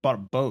actually just bought a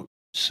boat.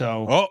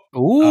 So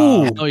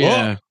Ooh. Oh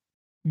yeah.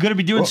 going to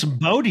be doing some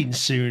boating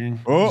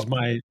soon is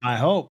my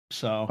hope.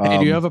 So Hey,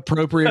 do you have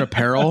appropriate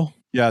apparel?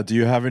 Yeah. Do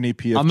you have any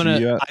PFG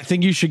yet? I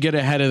think you should get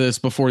ahead of this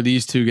before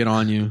these two get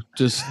on you.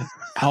 Just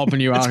helping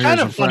you out it's here. kind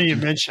as of a funny you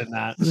friend. mention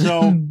that.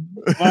 So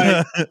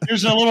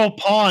there's a little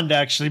pond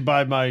actually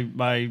by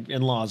my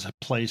in-laws'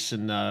 place,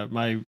 and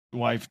my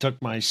wife took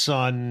my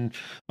son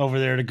over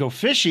there to go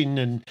fishing,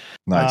 and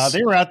Nice.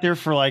 they were out there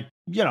for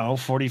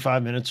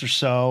 45 minutes or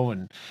so,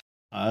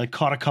 and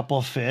caught a couple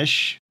of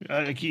fish.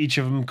 Each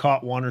of them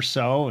caught one or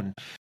so, and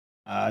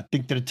I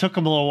think that it took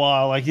them a little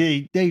while. Like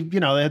they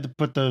had to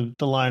put the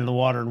line in the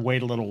water and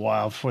wait a little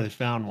while before they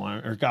found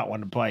one or got one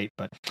to bite.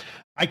 But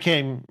I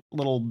came a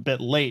little bit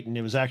late, and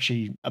it was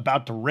actually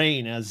about to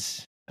rain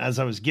as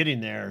I was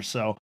getting there.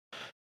 So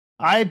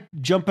I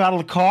jump out of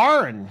the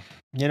car, and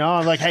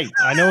I'm like, hey,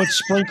 I know it's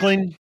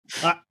sprinkling.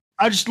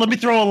 I just let me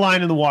throw a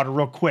line in the water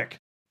real quick.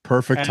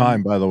 Perfect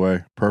time, by the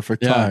way.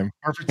 Perfect time.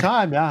 Perfect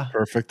time, yeah.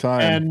 Perfect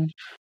time. And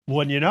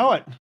when you know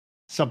it,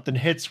 something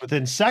hits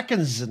within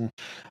seconds, and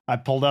I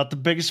pulled out the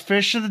biggest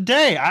fish of the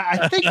day.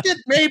 I think that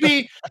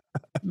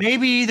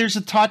maybe there's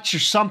a touch or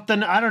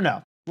something. I don't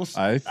know.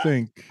 I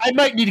think I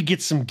might need to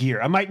get some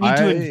gear. I might need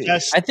to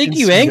invest. I think in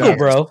you some angle, gear.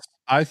 bro.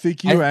 I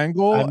think you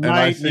angle, I and I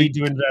might think need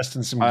to invest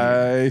in some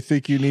gear. I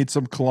think you need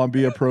some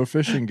Columbia Pro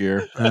fishing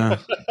gear. I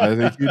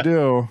think you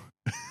do.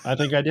 I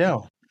think I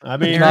do. I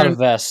mean, Not a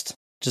vest.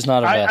 Just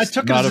not a I vest.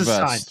 took it Not as a a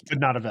sign, vest. but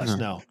not a vest.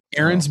 No.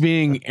 Aaron's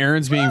being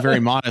very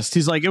modest.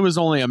 He's like, it was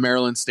only a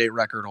Maryland state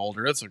record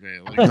holder. It's okay.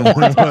 Like,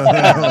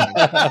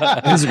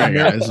 it's okay,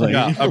 guys. Like,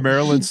 Yeah, a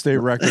Maryland state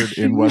record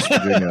in West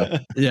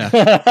Virginia. yeah.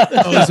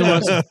 Oh, it's in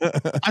West-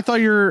 I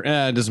thought you're.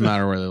 It doesn't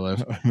matter where they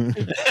live.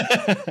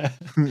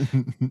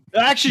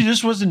 Actually,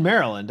 this was in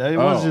Maryland. It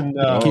was in,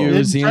 It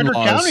was the Frederick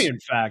in-laws. County, in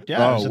fact.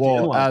 Yeah. it was Oh at the well,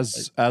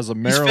 in-laws. as a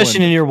He's Maryland,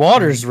 fishing in your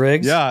waters,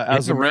 Riggs. yeah,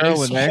 as a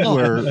Riggs. Maryland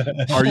angler,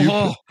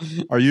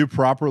 are you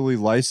properly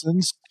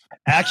licensed?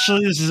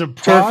 Actually, this is a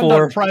Turf pond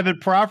war. on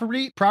private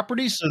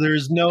property, so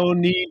there's no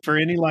need for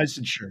any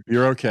licensure.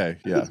 You're okay.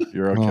 Yeah,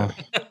 you're okay.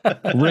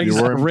 Riggs,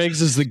 You weren't-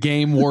 Riggs is the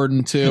game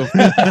warden too.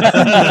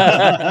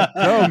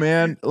 No,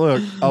 man.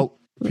 Look,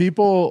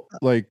 people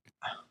like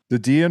the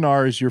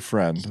DNR is your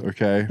friend.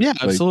 Okay. Yeah,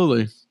 Like,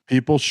 absolutely.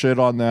 people shit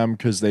on them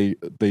because they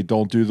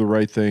don't do the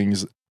right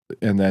things,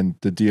 and then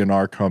the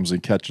DNR comes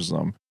and catches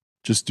them.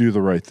 Just do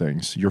the right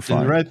things. You're Do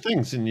fine. the right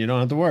things, and you don't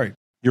have to worry.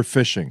 You're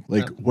fishing.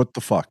 Like, what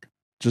the fuck?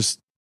 Just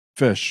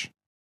fish.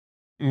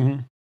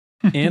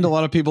 Mm-hmm. And a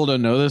lot of people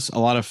don't know this. A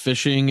lot of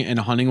fishing and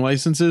hunting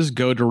licenses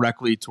go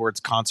directly towards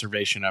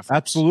conservation efforts.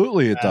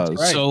 Absolutely, it That's does.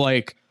 right. So,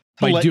 like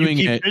To by let you doing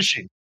keep it,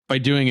 fishing.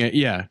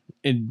 yeah,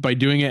 and by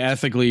doing it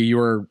ethically,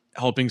 you're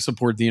helping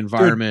support the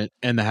environment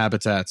and the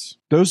habitats.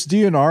 Those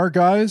DNR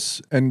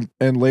guys and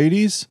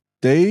ladies,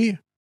 they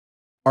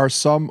are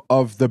some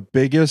of the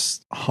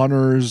biggest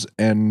hunters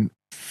and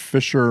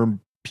fisher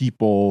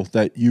people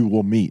that you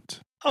will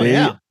meet. Oh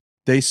yeah.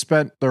 They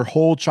spent their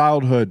whole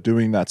childhood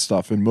doing that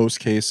stuff in most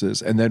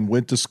cases, and then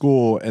went to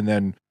school and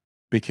then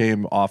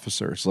became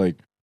officers. Like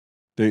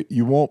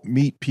you won't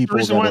meet The people.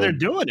 reason why they're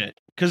doing it,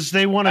 because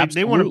they want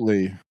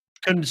to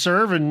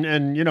conserve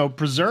and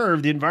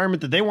preserve the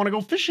environment that they want to go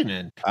fishing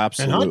in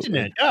and hunting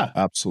in. Yeah,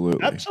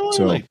 absolutely.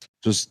 Absolutely. So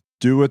just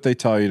do what they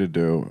tell you to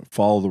do.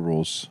 Follow the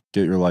rules.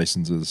 Get your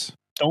licenses.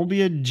 Don't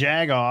be a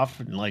jag off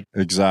and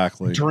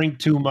exactly drink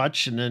too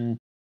much and then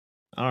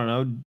I don't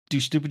know, do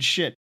stupid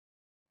shit.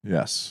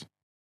 Yes.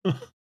 That's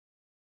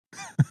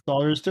all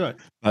there is to it.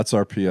 That's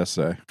our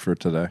PSA for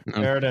today.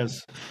 There it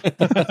is.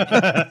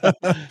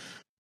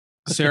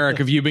 Sarek,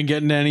 have you been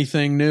getting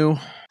anything new?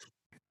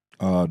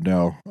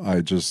 No,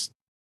 I just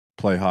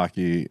play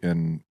hockey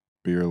in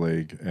beer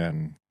league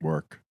and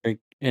work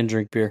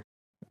Drink beer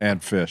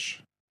and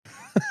fish.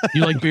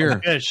 You like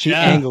beer? Fish, She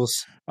yeah.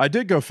 angles. I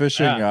did go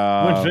fishing.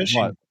 Went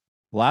fishing.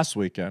 Last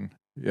weekend.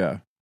 Yeah.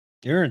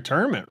 You're in a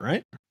tournament,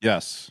 right?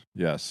 Yes.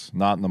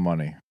 Not in the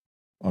money,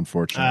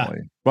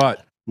 unfortunately.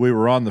 But we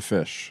were on the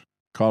fish.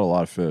 Caught a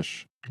lot of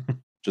fish.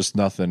 Just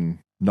nothing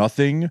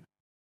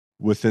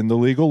within the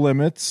legal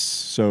limits.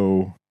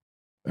 So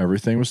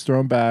everything was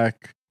thrown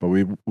back. But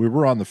we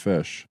were on the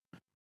fish.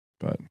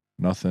 But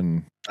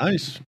nothing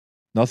Nice.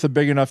 Nothing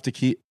big enough to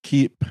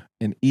keep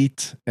and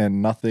eat,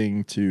 and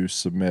nothing to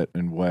submit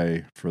and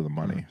weigh for the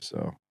money.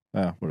 So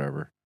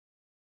whatever.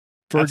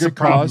 For That's a the good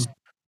problem, cause.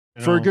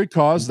 For a good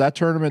cause, that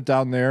tournament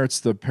down there, it's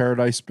the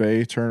Paradise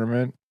Bay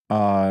tournament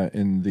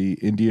in the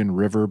Indian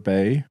River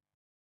Bay,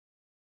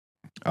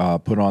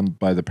 put on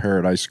by the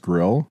Paradise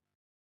Grill,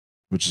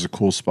 which is a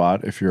cool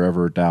spot if you're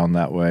ever down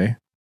that way.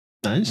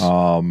 Nice.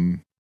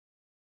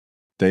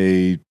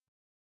 They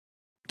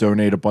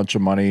donate a bunch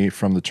of money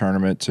from the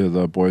tournament to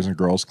the Boys and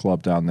Girls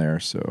Club down there,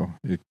 so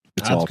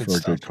it's all for a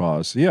good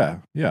cause. Yeah.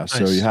 Nice.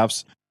 So you have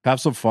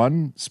some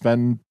fun,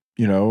 spend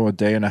a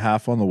day and a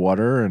half on the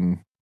water and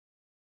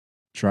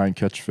try and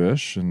catch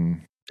fish,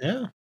 and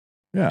yeah.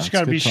 Just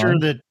got to be sure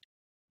that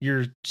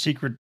your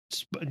secret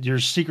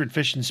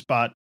fishing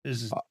spot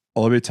is.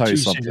 Let me tell you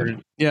something. Secret.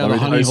 Yeah, the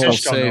honey hole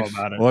safe.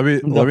 Let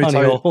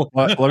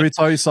me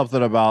tell you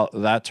something about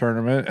that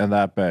tournament and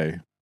that bay.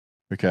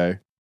 Okay.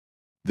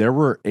 There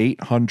were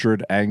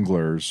 800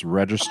 anglers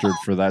registered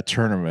for that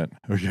tournament.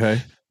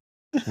 Okay.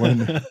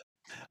 When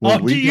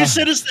you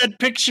sent us that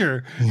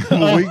picture.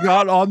 When we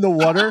got on the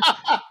water,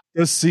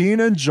 the scene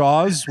in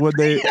Jaws when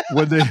they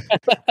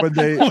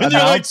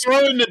announced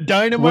throwing the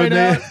dynamite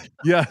out.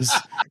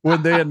 Yes,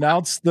 when they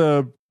announced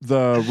the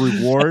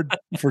reward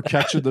for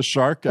catching the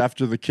shark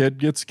after the kid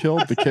gets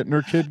killed, the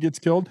Kittner kid gets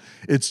killed.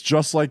 It's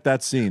just like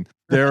that scene.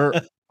 There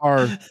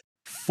are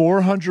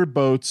 400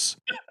 boats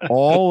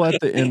all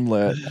at the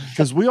inlet,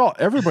 because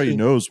everybody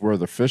knows where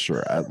the fish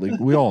are at. Like,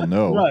 we all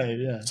know, right?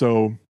 Yeah.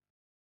 So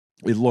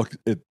it looks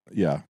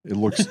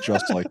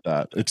just like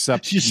that,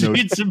 except you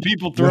need some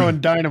people throwing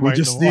dynamite. We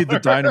just need the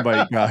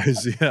dynamite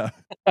guys. Yeah.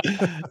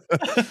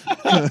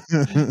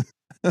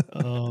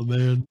 Oh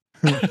man.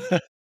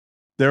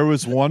 There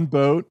was one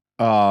boat,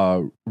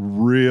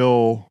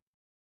 real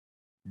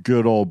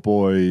good old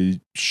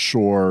boy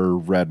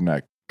shore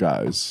redneck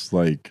guys,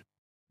 like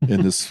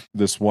in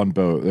this one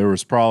boat. There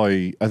was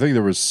probably, I think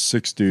there was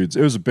 6 dudes.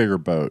 It was a bigger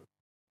boat.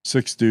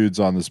 6 dudes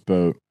on this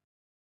boat.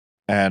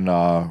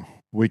 And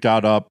we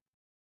got up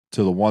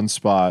to the one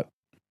spot.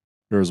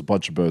 There was a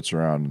bunch of boats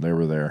around and they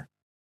were there.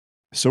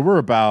 So we're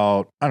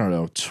about,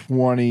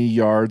 20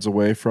 yards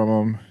away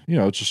from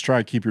them. Just try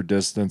to keep your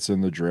distance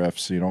in the drift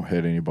so you don't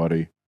hit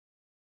anybody.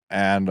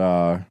 And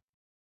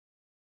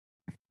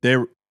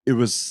it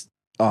was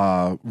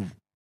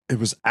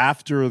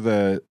after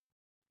the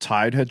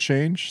tide had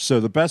changed. So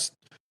the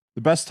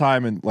best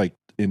time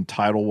in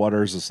tidal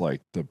waters is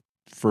like the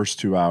first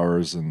 2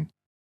 hours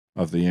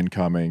of the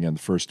incoming and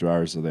the first 2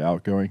 hours of the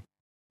outgoing.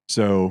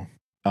 So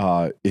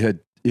it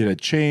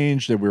had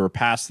changed and we were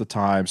past the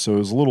time, so it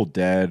was a little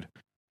dead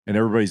and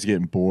everybody's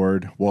getting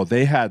bored. Well,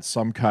 they had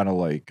some kind of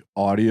like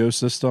audio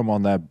system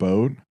on that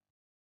boat,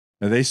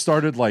 and they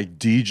started like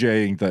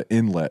DJing the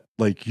inlet.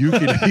 Like you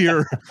could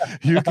hear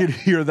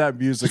that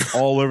music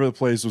all over the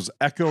place. It was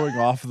echoing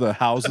off the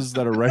houses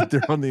that are right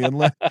there on the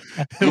inlet.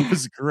 It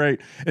was great.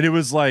 And it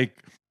was like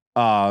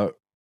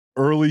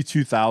early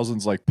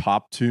 2000s like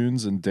pop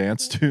tunes and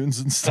dance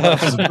tunes and stuff.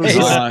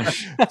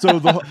 So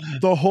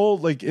the whole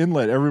like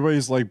inlet,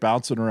 everybody's like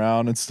bouncing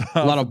around and stuff.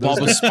 A lot of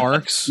Bubba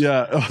Sparks.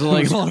 Yeah.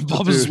 Like a lot of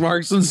Bubba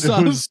Sparks and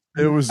stuff.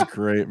 It was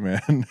great,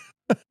 man.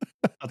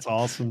 That's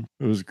awesome.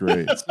 It was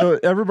great. So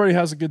everybody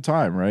has a good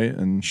time, right?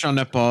 And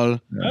Jean Paul.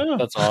 Yeah.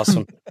 That's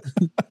awesome.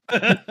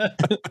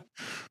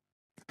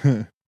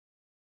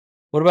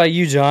 What about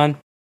you, John?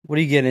 What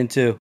do you get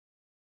into?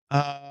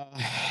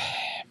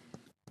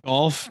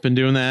 Golf, been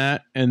doing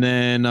that. And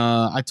then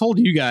I told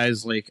you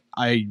guys, like,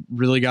 I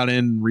really got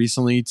in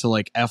recently to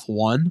like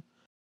F1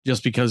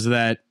 just because of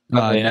that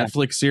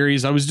Netflix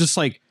series. I was just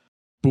like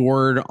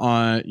bored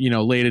on,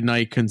 late at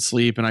night, couldn't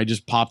sleep, and I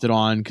just popped it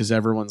on because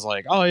everyone's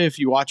like, oh, if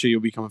you watch it, you'll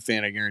become a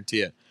fan, I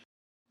guarantee it.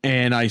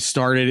 And I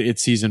started at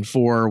season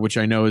 4, which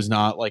I know is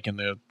not like in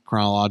the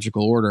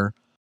chronological order.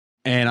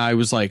 And I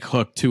was like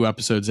hooked 2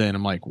 episodes in.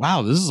 I'm like,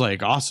 wow, this is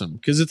like awesome.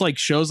 Because it like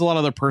shows a lot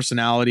of their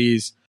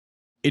personalities.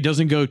 it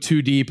doesn't go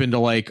too deep into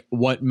like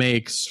what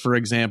makes, for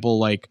example,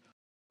 like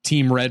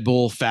Team Red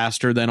Bull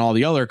faster than all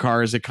the other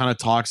cars. It kind of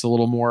talks a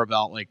little more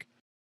about like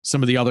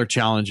some of the other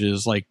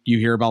challenges. Like you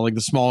hear about like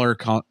the smaller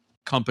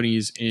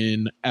companies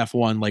in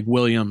F1, like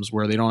Williams,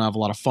 where they don't have a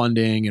lot of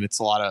funding and it's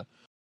a lot of,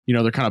 you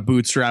know, they're kind of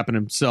bootstrapping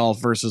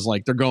himself versus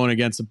like they're going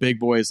against the big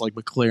boys like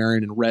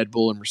McLaren and Red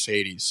Bull and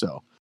Mercedes.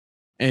 So,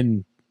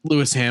 and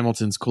Lewis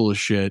Hamilton's cool as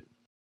shit.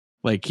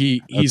 Like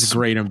he's a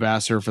great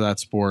ambassador for that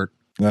sport.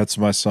 That's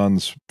my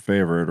son's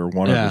favorite, or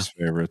one of his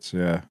favorites.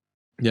 Yeah.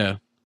 Yeah.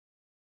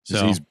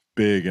 So he's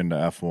big into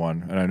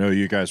F1. And I know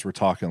you guys were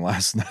talking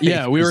last night.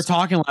 Yeah, we were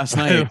talking last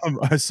night.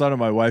 My son and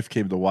my wife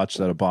came to watch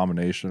that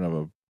abomination of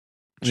a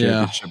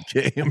championship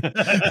game.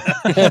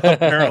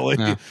 Apparently.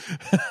 Yeah.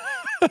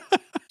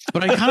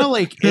 But I kind of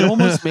like, it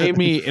almost made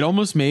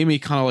me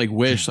kind of like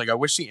wish, like I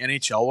wish the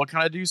NHL would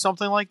kind of do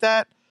something like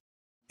that.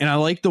 And I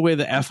like the way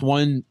the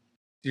F1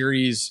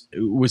 series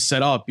was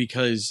set up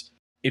because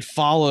it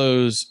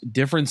follows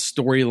different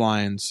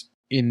storylines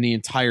in the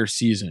entire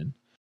season.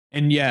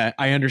 And yeah,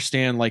 I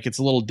understand like it's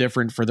a little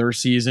different for their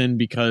season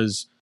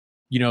because,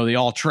 you know, they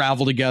all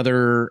travel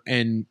together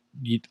and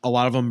a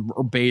lot of them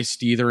are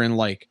based either in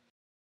like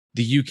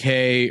the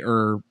UK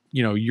or,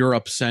 you know,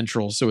 Europe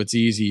Central. So it's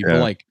easy. Yeah.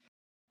 But like,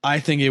 I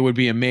think it would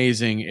be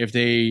amazing if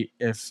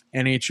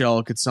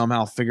NHL could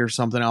somehow figure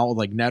something out with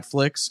like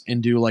Netflix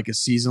and do like a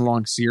season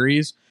long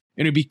series.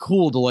 And it'd be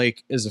cool to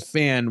like, as a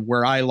fan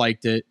where I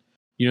liked it,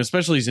 you know,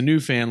 especially as a new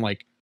fan,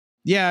 like,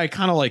 yeah, I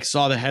kind of like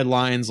saw the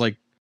headlines like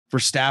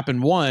Verstappen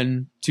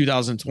won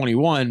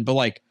 2021, but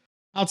like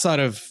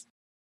outside of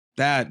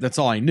that, that's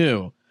all I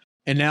knew.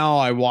 And now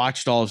I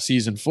watched all of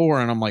season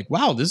 4 and I'm like,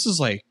 wow, this is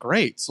like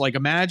great. So like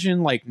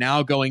imagine like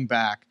now going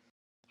back,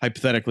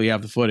 hypothetically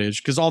have the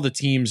footage because all the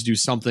teams do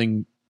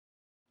something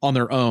on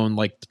their own.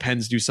 Like the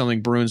Pens do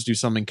something, Bruins do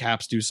something,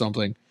 Caps do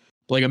something.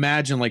 But like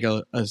imagine like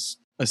a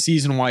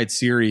season wide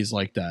series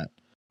like that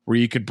where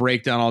you could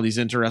break down all these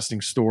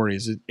interesting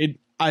stories.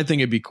 I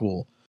think it'd be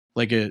cool,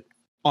 like it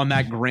on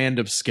that grand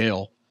of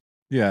scale.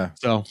 Yeah.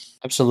 So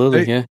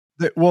absolutely.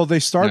 They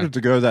started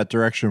to go that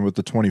direction with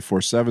the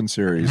 24/7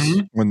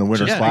 series when the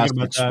Winter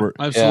Classics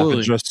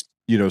were just,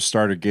 you know,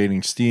 started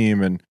gaining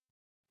steam, and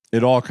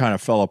it all kind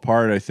of fell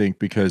apart, I think,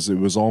 because it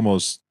was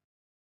almost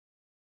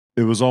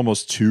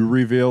too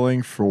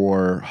revealing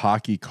for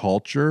hockey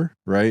culture,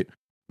 right?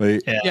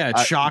 Like, it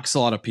shocks a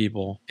lot of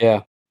people.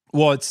 Yeah.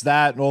 Well, it's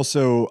that, and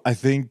also I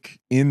think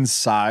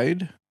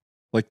inside,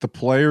 like the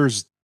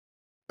players,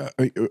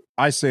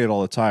 I say it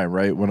all the time,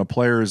 right? When a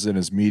player is in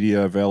his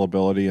media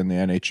availability in the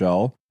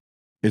NHL,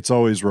 it's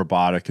always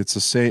robotic. It's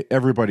the same.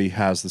 Everybody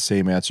has the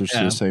same answers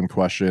to the same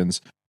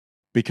questions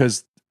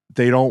because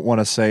they don't want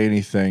to say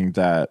anything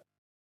that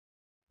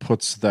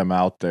puts them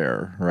out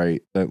there,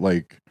 right?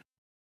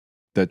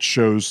 That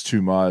shows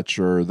too much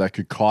or that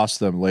could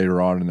cost them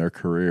later on in their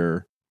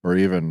career, or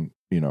even,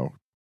 you know,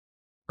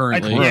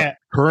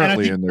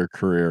 currently in their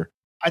career.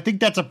 I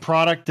think that's a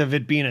product of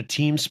it being a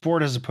team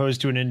sport as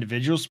opposed to an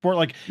individual sport.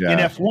 Like in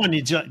F1,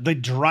 it's the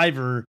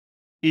driver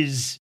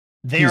is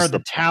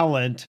the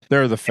talent.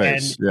 They're the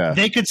face. And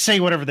they could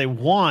say whatever they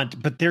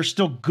want, but they're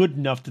still good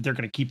enough that they're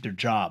going to keep their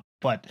job.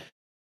 But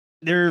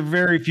there are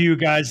very few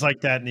guys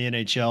like that in the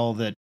NHL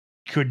that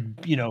could,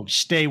 you know,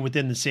 stay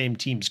within the same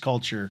team's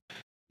culture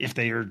if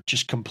they are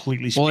just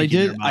completely speaking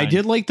their mind. I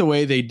did like the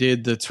way they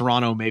did the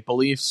Toronto Maple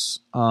Leafs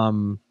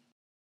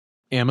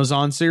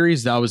Amazon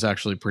series. That was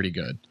actually pretty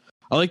good.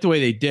 I like the way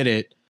they did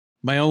it.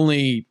 My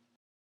only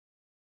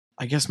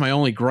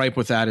gripe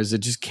with that is it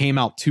just came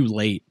out too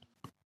late.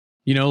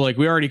 You know, like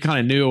we already kind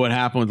of knew what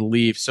happened with the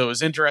Leafs. So it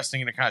was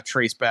interesting to kind of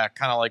trace back,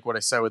 kind of like what I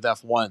said with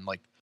F1.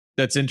 Like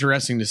that's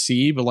interesting to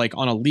see, but like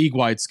on a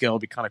league-wide scale,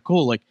 it'd be kind of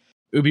cool. Like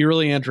it would be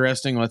really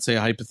interesting. Let's say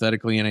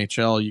hypothetically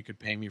NHL, you could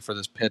pay me for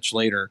this pitch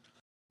later.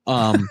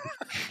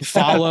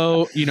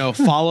 Follow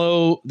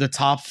the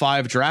top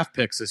 5 draft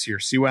picks this year.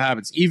 See what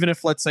happens. Even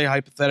if, let's say,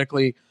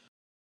 hypothetically,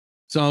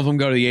 some of them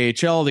go to the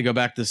AHL, they go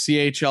back to the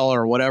CHL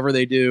or whatever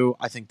they do.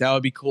 I think that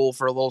would be cool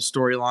for a little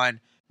storyline.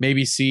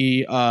 Maybe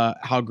see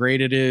how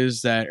great it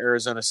is that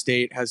Arizona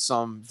State has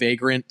some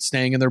vagrant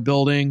staying in their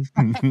building.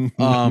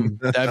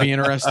 That'd be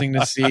interesting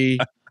to see.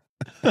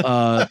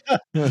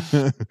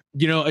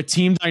 You know, a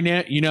team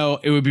dynamic. You know,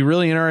 it would be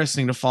really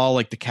interesting to follow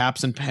like the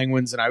Caps and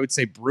Penguins, and I would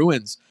say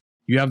Bruins.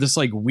 You have this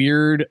like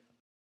weird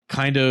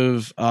kind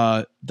of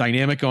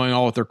dynamic going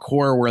on with their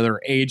core where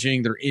they're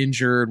aging, they're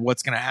injured,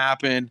 what's going to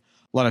happen,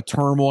 a lot of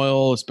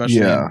turmoil,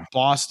 especially in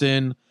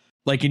Boston.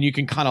 Like, and you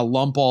can kind of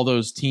lump all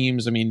those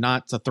teams. I mean,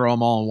 not to throw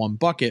them all in one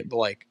bucket, but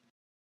like,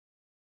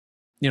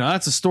 you know,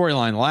 that's a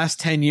storyline. The last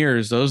 10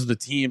 years, those are the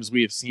teams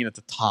we have seen at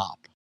the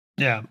top.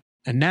 Yeah.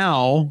 And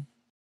now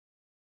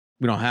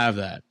we don't have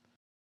that.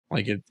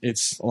 Like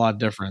it's a lot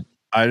different.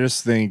 I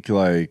just think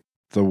like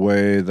the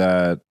way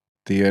that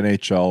the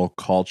NHL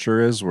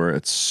culture is, where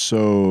it's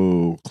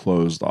so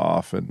closed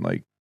off, and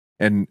like,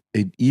 and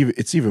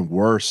it's even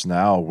worse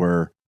now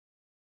where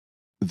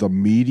the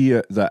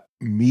media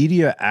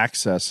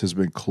access has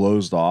been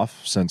closed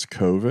off since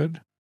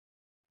COVID.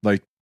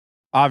 Like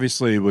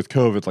obviously with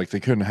COVID, like they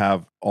couldn't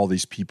have all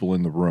these people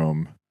in the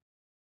room,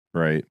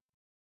 right?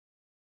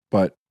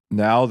 But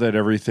now that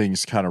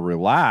everything's kind of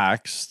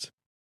relaxed,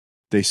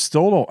 they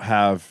still don't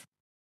have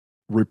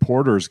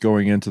reporters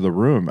going into the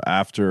room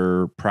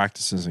after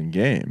practices and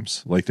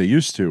games like they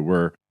used to,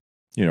 where,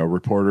 you know,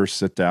 reporters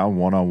sit down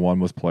one-on-one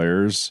with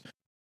players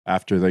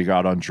after they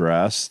got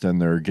undressed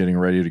and they're getting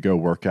ready to go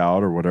work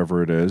out or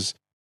whatever it is.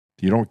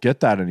 You don't get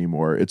that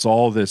anymore. It's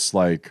all this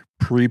like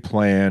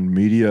pre-planned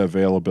media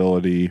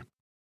availability,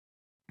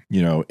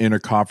 you know, in a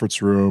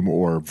conference room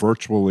or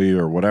virtually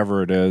or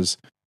whatever it is.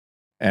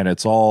 And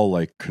it's all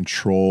like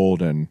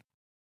controlled and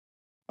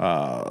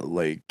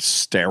like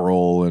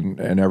sterile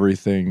and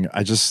everything.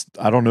 I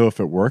don't know if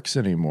it works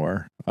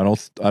anymore. I don't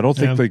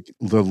think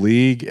the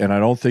league, and I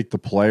don't think the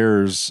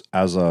players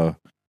as a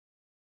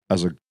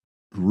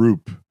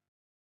group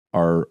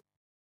are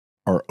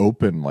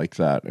open like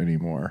that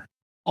anymore.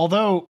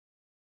 Although,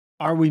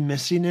 are we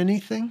missing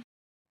anything?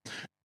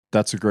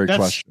 That's a great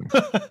question.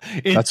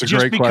 That's a just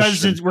great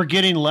question. Because we're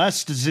getting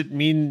less, does it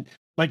mean,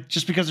 like,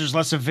 just because there's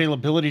less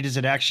availability, does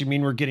it actually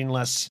mean we're getting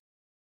less,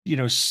 you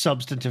know,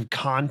 substantive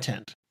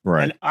content?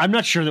 Right. And I'm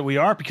not sure that we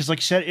are, because like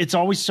you said, it's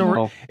always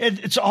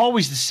it's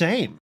always the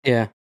same.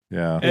 Yeah.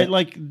 Yeah.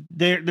 Like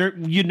they're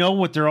you know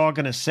what they're all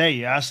going to say.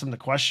 You ask them the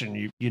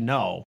question, you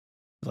know,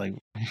 like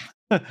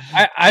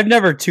I've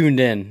never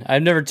tuned in.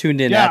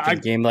 After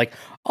the game. Like,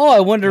 I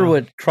wonder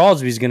what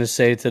Crosby's going to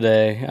say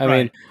today. I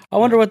mean, I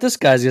wonder what this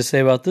guy's going to say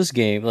about this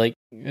game. Like,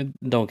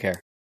 don't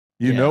care.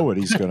 You know what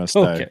he's going to say.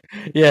 Okay.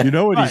 Yeah. You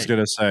know what he's going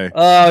to say.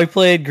 Oh, he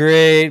played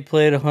great,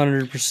 played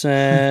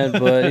 100%,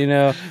 but, you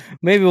know,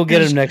 maybe we'll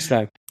get him next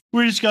time.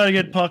 We just got to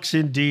get pucks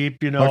in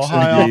deep, you know,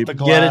 high off the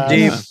glass. Get it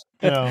deep.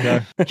 You know,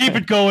 keep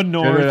it going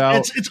north.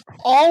 It's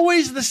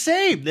always the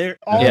same. They're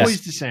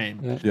always the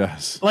same.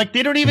 Yes. Like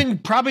they don't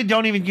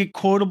even get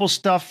quotable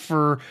stuff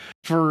for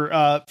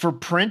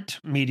print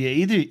media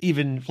either.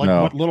 Even like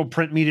what little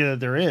print media that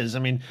there is. I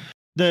mean,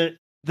 the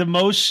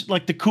most,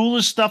 like, the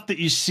coolest stuff that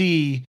you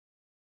see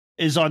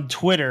is on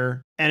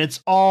Twitter, and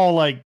it's all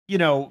like, you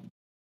know,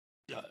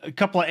 a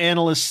couple of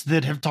analysts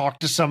that have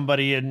talked to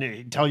somebody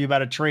and tell you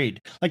about a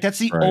trade. Like that's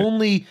the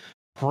only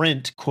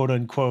print, quote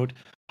unquote,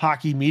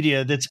 hockey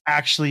media that's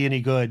actually any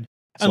good.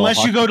 So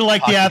unless you go to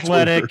like The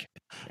Athletic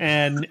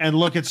and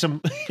look at some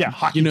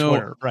hockey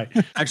Twitter, right?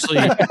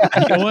 Actually,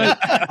 you know what?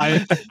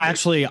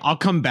 I'll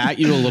combat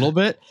you a little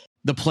bit.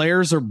 The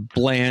players are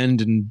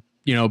bland and,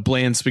 you know,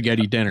 bland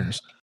spaghetti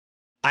dinners.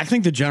 I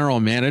think the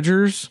general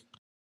managers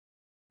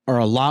are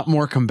a lot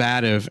more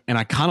combative, and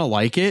I kind of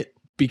like it,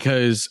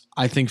 because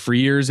I think for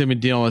years they've been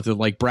dealing with it.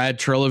 Like Brad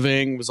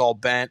Treliving was all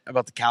bent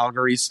about the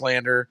Calgary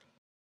slander.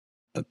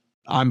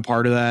 I'm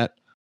part of that.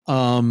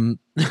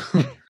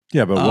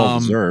 Yeah, but well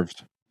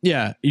deserved.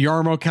 Yeah,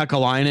 Jarmo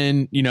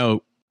Kekalainen, you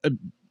know,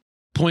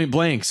 point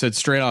blank said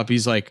straight up,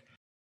 he's like,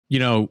 you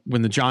know,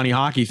 when the Johnny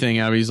Hockey thing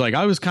happened, he's like,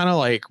 I was kind of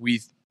like,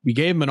 we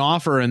gave him an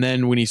offer, and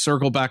then when he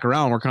circled back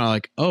around, we're kind of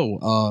like,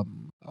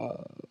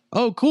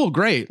 oh, cool,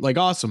 great, like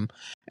awesome.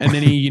 And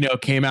then he, you know,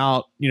 came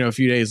out, you know, a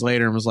few days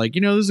later and was like,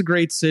 you know, this is a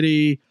great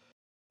city,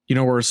 you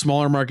know, we're a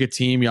smaller market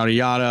team, yada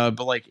yada,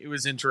 but like it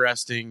was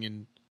interesting,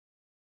 and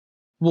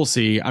we'll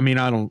see. I mean,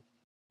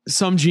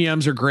 some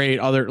GMs are great,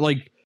 other,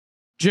 like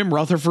Jim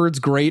Rutherford's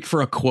great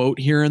for a quote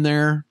here and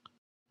there,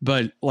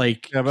 but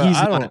like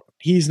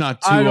he's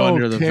not too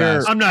under the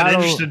vest. I'm not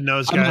interested in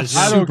those guys.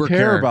 I don't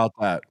care about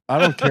that. I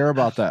don't care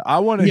about that. I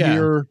want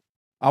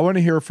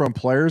to hear from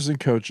players and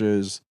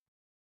coaches.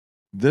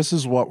 This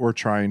is what we're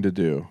trying to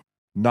do.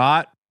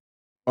 Not,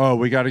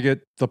 we got to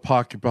get the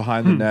puck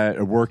behind the net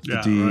and work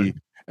the D,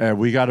 and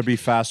we got to be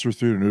faster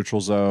through the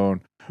neutral zone.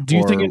 Do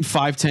you think in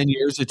 5-10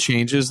 years it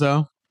changes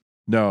though?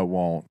 No, it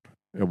won't.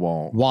 It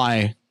won't.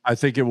 Why? I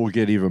think it will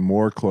get even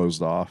more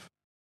closed off.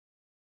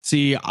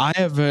 See, I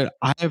have an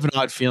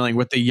odd feeling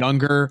with the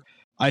younger.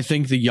 I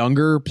think the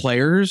younger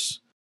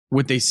players,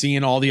 what they see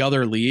in all the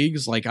other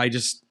leagues, like I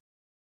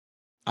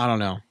don't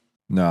know.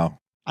 No,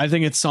 I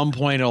think at some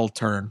point it'll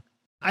turn.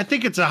 I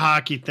think it's a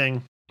hockey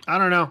thing. I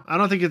don't know. I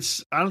don't think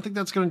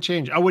that's going to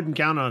change. I wouldn't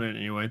count on it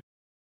anyway.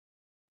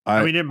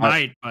 I mean, it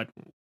might, but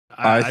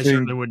I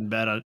certainly wouldn't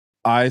bet on it.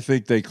 I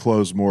think they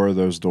close more of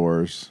those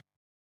doors.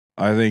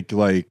 I think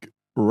like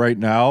right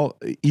now,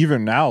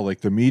 even now,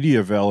 like the media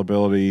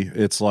availability,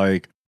 it's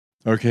like,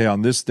 okay,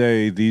 on this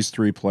day, these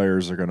three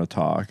players are going to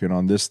talk. And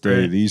on this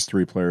day, these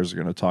three players are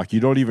going to talk.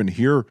 You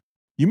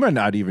might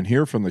not even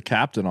hear from the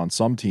captain on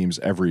some teams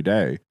every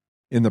day.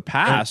 In the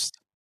past,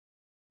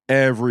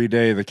 every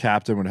day the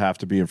captain would have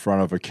to be in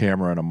front of a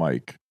camera and a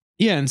mic.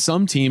 Yeah, and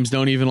some teams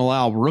don't even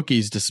allow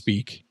rookies to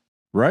speak.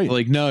 Right.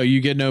 Like, no, you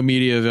get no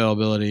media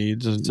availability.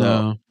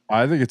 No.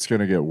 I think it's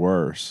going to get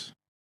worse.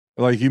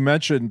 Like you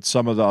mentioned,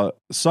 some of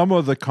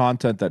the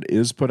content that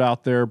is put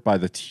out there by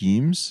the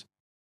teams,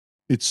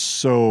 it's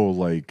so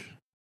like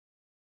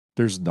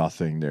there's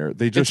nothing there.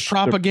 It's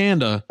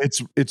propaganda.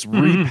 It's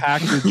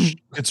repackaged.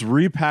 It's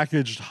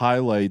repackaged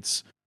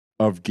highlights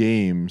of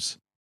games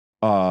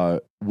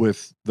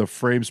with the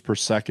frames per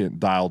second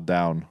dialed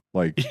down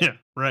like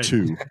Right.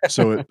 2.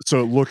 So it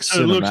looks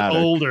So it looks cinematic.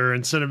 older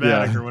and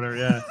cinematic or whatever.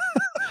 Yeah.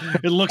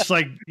 It looks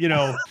like,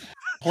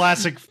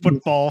 classic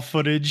football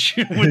footage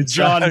with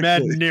John Exactly.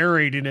 Madden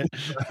narrating it.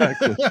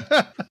 Exactly.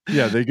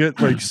 Yeah, they get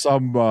like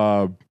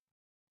some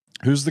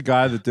who's the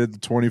guy that did the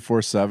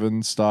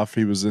 24/7 stuff?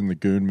 He was in the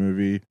Goon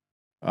movie.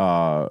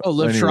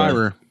 Liv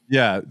Schreiber.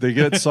 Yeah, they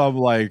get some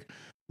like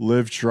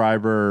Liv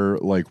Schreiber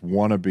like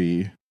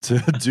wannabe to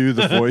do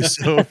the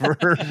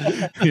voiceover,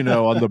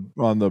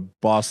 on the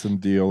Boston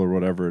Deal or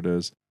whatever it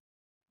is.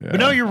 Yeah. But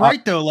no, you're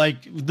right though.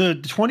 Like the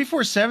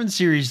 24/7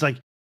 series, like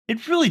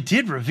it really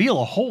did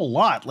reveal a whole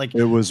lot. Like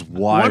It was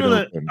wide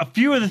open. A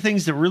few of the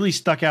things that really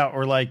stuck out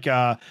were like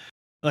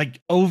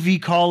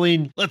OV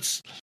calling,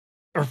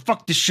 or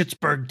fuck the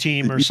Schittsburg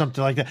team or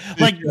something like that.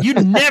 Like you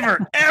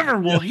never ever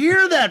will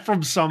hear that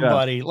from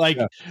somebody.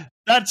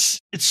 It's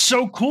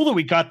so cool that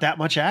we got that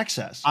much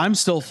access. I'm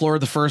still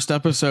floored. The first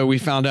episode, we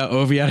found out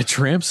Ovi had a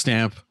tramp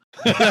stamp.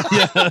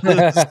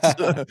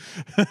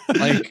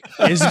 Like,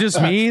 is it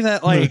just me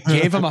that like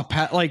gave him a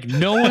pass? Like,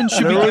 no one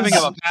should be giving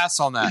him a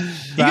pass on that.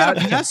 He got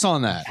a pass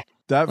on that.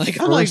 That like,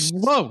 first, I'm like,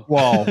 whoa.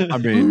 Well, I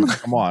mean,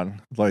 come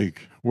on.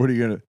 Like, what are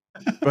you gonna?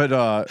 But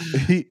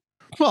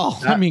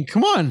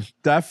come on.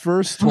 That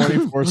first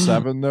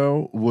 24/7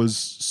 though was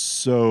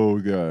so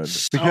good.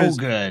 So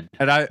good.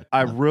 And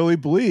I really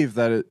believe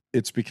that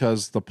it's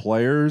because the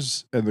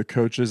players and the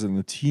coaches and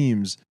the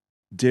teams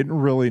didn't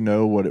really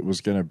know what it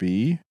was going to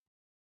be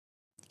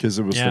because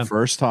it was the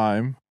first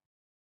time.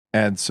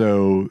 And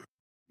so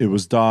it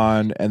was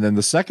done. And then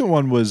the second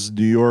one was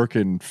New York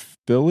and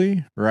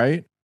Philly,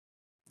 right?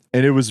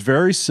 And it was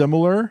very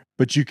similar,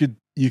 but you could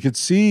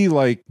see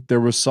like there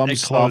was some It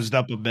stuff closed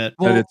up a bit.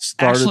 that it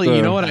started. Actually,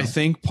 you know what I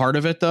think? Part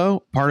of it,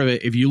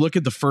 if you look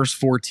at the first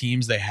 4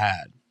 teams they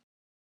had,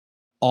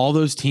 all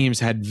those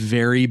teams had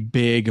very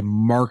big,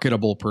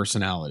 marketable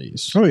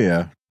personalities. Oh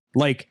yeah,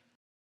 like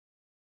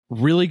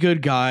really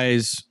good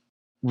guys,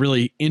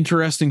 really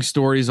interesting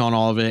stories on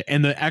all of it.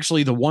 And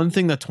the one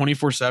thing that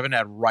 24/7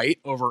 had right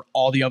over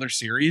all the other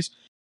series,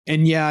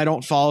 and yeah, I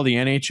don't follow the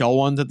NHL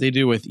one that they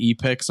do with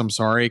ePicks. I'm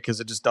sorry, because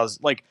it just does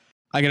like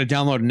I got to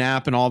download an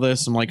app and all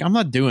this. I'm like, I'm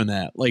not doing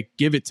that. Like,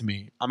 give it to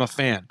me. I'm a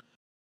fan.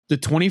 The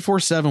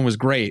 24/7 was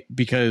great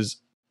because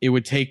it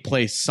would take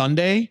place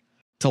Sunday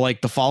to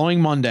like the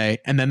following Monday.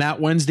 And then that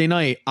Wednesday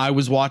night, I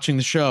was watching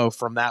the show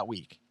from that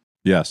week.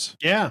 yes,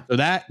 Yeah. So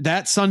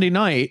that Sunday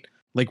night,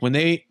 like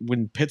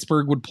when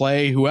Pittsburgh would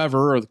play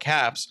whoever or the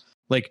Caps,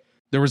 like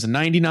there was a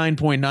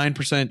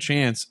 99.9%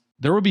 chance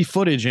there would be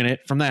footage in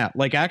it from that.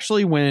 Like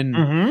actually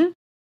when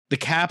the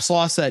Caps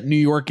lost that New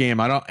York game,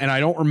 I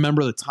don't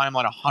remember the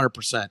timeline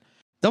 100%.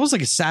 That was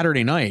like a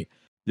Saturday night.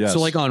 yes. So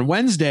like on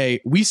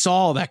Wednesday, we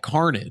saw that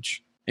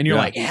carnage. And you're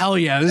like, hell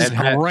yeah, this is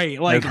great.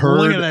 Like, heard,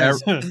 look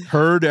at this.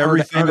 heard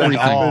everything that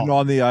happened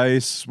on the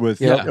ice with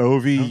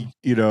Ovi,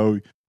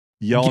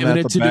 yelling Giving at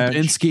it the to bench.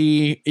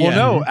 Dubinsky. Well,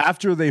 no,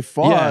 after they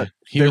fought,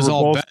 he they was were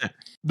all both, bent.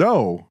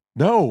 No.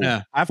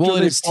 Yeah. After Well,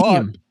 they his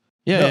fought, team.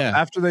 Yeah.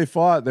 After they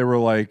fought, they were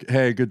like,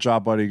 "Hey, good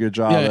job, buddy. Good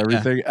job." Yeah,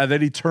 everything. And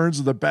then he turns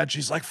to the bench.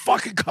 He's like,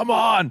 "Fucking come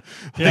on!"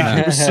 Like, Yeah.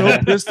 he was so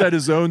pissed at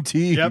his own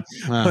team. Yep.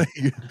 Like,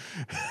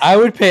 I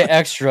would pay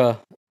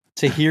extra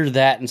to hear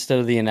that instead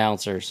of the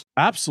announcers.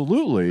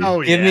 absolutely.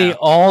 Oh, Give me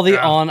all the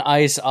Yeah. on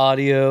ice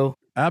audio,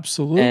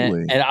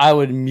 Absolutely. and I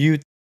would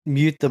mute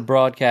the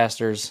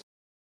broadcasters.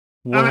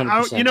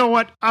 100%. You know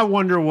what? I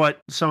wonder what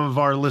some of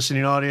our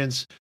listening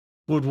audience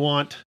would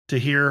want to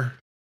hear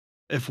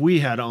if we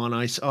had on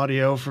ice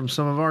audio from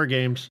some of our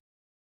games.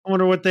 I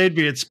wonder what they'd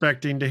be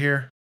expecting to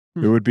hear.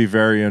 It would be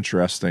very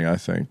interesting, I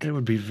think. It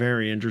would be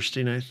very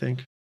interesting, I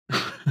think.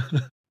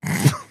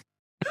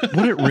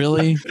 Would it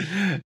really?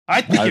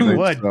 I think it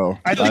would. So.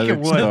 I think it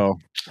would. So.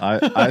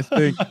 I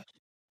think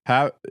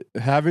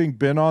having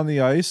been on the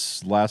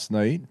ice last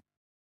night,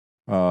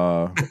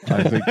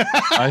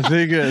 I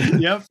think it.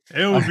 Yep,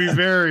 it would be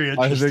very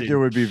interesting. I think it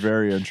would be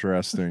very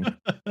interesting.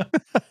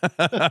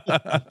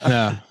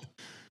 Yeah.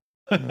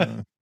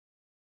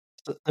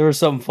 There was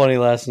something funny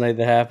last night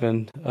that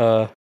happened.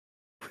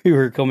 We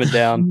were coming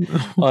down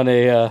on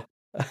a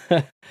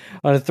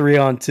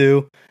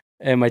 3-on-2,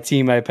 and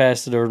I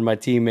passed it over to my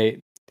teammate,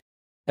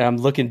 and I'm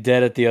looking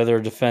dead at the other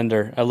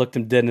defender. I looked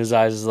him dead in his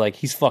eyes, is like,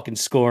 he's fucking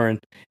scoring.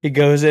 He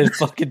goes in,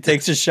 fucking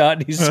takes a shot,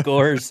 and he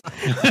scores.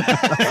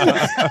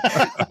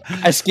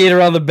 I skate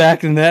around the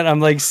back of the net. I'm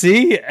like,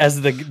 see,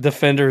 as the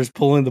defender is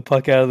pulling the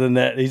puck out of the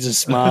net, he's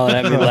just smiling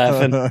at me,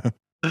 laughing.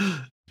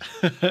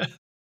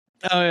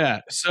 Oh yeah.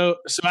 So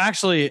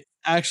actually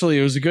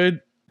it was a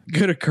good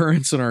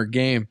occurrence in our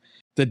game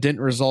that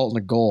didn't result in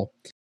a goal.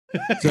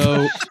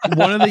 So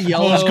one of the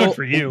yellow Well, it's good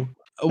for you.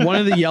 one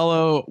of the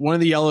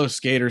yellow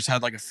skaters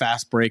had like a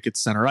fast break at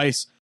center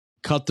ice,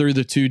 cut through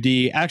the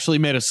 2D, actually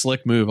made a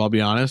slick move, I'll be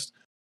honest.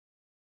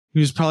 He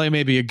was probably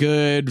maybe a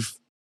good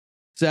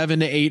 7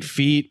 to 8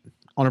 feet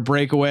on a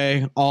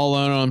breakaway, all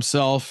alone on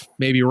himself,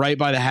 maybe right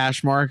by the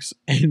hash marks,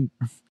 and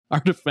our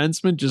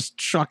defenseman just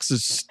chucks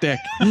his stick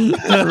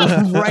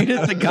right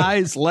at the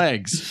guy's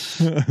legs.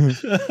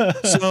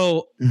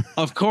 So,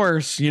 of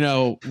course,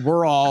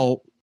 we're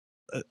all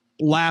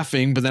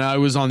laughing, but then I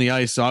was on the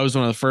ice, so I was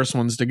one of the first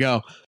ones to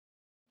go.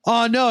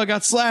 Oh no, I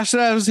got slashed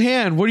out of his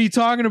hand. What are you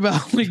talking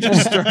about? Like,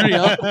 just starting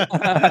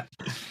up.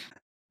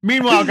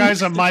 Meanwhile,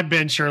 guys on my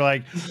bench are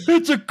like,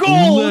 "It's a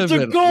goal! It's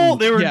a goal!"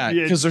 They were,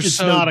 because it's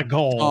not a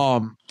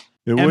goal.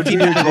 It would be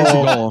a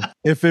goal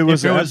if it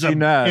was an empty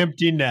net.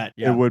 Empty net,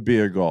 it would be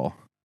a goal.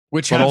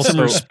 Which But has some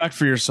also- respect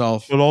for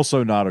yourself. But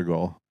also not a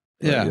goal.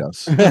 But Yeah. yes.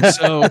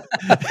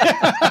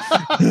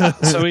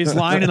 So he's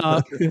lining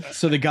up.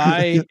 So the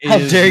guy How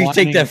is dare you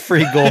take lining- that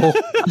free goal?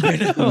 I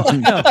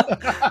know.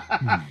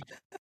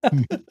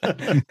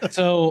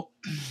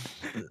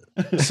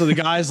 So the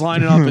guy's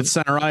lining up at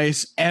center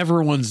ice.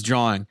 Everyone's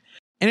drawing,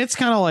 and it's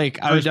kind of like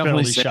I would First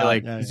definitely penalty say shot,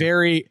 like yeah.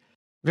 very,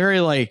 very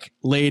like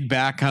laid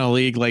back kind of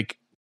league. Like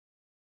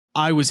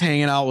I was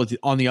hanging out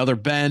on the other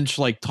bench,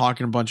 like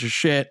talking a bunch of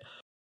shit,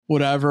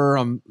 whatever.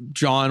 I'm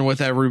drawing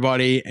with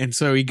everybody, and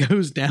so he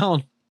goes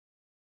down,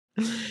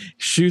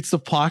 shoots the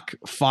puck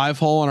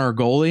 5-hole on our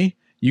goalie.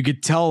 You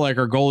could tell like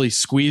our goalie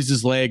squeezed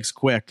his legs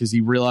quick because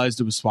he realized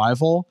it was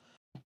 5-hole.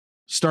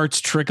 Starts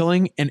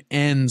trickling and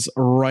ends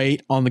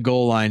right on the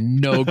goal line.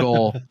 No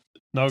goal.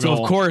 No So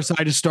goal. of course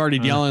I just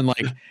started yelling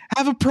like,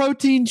 "Have a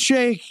protein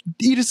shake,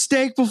 eat a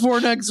steak before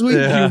next week,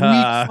 you weak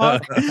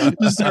fuck."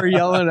 Just start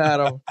yelling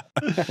at him.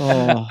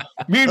 Oh,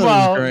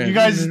 Meanwhile, great. you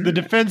guys, the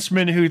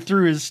defenseman who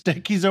threw his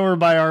stick, he's over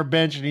by our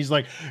bench, and he's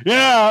like,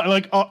 "Yeah,"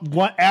 like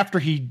after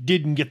he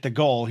didn't get the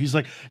goal, he's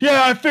like,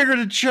 "Yeah, I figured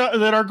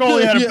that our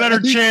goalie had a Yeah.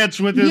 better chance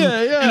with him,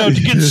 Yeah. to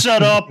get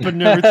set up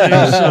and everything."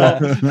 So.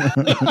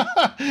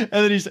 And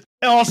then he's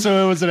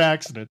also, it was an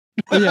accident.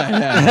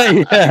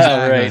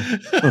 Yeah,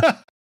 right.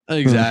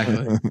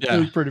 Exactly. It Yeah.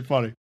 was pretty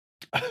funny.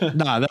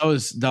 Nah, that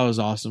was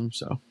awesome.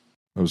 So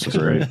That was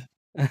great.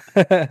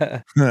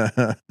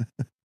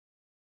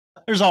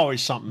 There's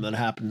always something that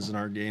happens in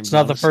our games. It's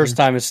not the first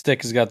time his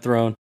stick has got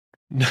thrown.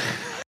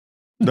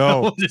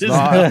 No, it it's is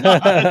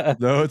not.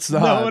 No, it's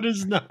not. No, it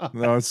is not.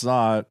 No, it's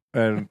not.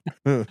 And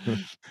this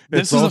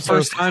it's is the also-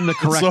 first time the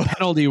correct so-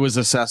 penalty was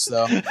assessed,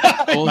 though.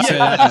 I will say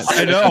that.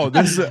 I know.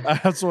 That's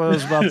what I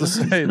was about to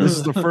say. This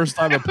is the first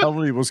time a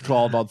penalty was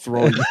called on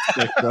throwing the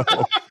stick,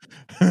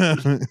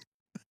 though.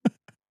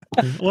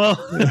 Well,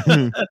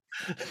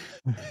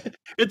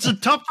 it's a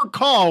tougher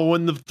call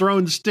when the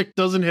thrown stick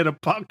doesn't hit a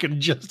puck and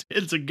just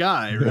hits a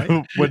guy,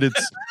 right? When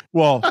it's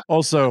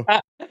also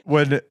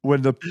when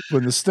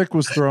the stick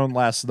was thrown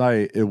last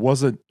night, it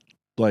wasn't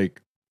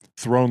like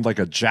thrown like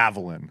a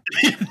javelin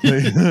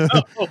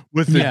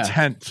with Yeah.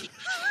 intent.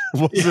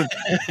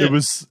 It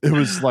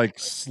was like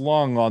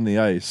slung on the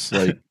ice.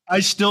 Like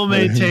I still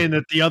maintain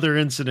that the other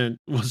incident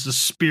was a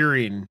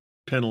spearing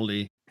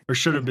penalty, or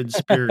should have been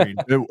spearing.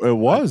 it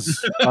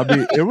was. I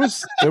mean, it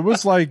was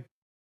like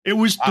It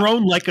was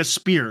thrown like a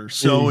spear,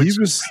 so he it's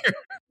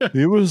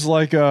was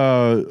like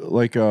a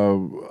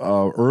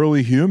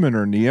early human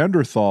or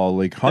Neanderthal,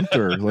 like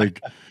hunter,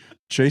 like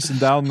chasing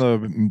down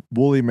the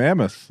woolly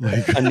mammoth,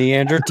 like A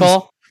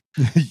Neanderthal?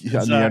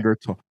 yeah,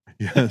 Neanderthal.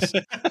 Yes.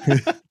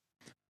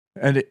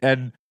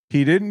 and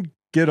he didn't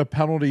get a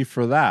penalty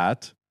for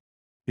that.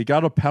 He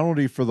got a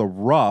penalty for the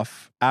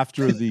rough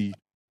after the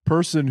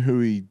person who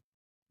he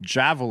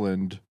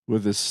javelined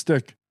with his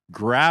stick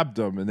grabbed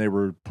him and they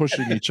were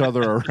pushing each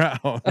other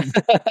around.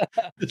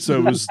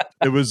 So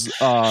it was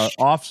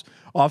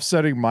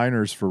offsetting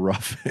minors for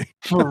roughing.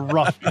 for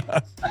roughing.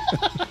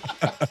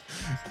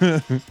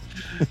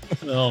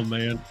 Oh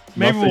man,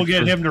 maybe Nothing we'll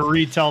get for- him to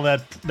retell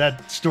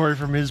that story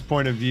from his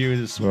point of view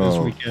this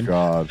weekend.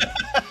 God.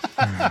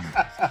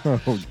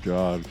 Oh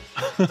God.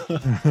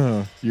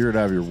 You're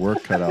gonna have your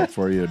work cut out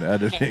for you in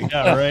editing.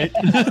 Yeah, right.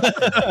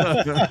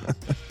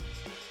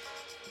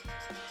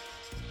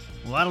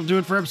 Well, that'll do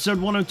it for episode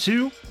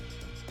 102.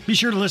 Be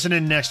sure to listen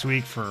in next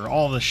week for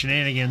all the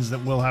shenanigans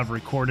that we'll have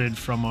recorded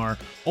from our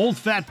Old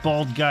Fat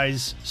Bald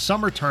Guys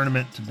summer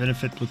tournament to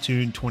benefit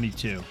Platoon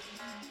 22.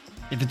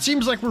 If it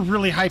seems like we're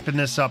really hyping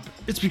this up,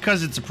 it's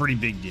because it's a pretty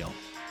big deal.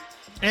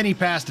 Any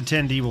past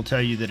attendee will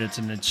tell you that it's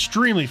an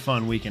extremely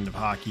fun weekend of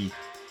hockey,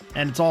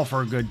 and it's all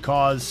for a good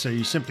cause, so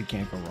you simply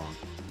can't go wrong.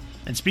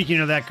 And speaking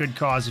of that good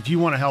cause, if you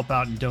want to help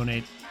out and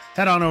donate,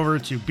 head on over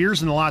to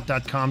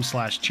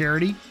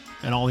beersinthelot.com/charity,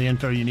 and all the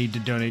info you need to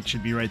donate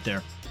should be right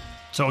there.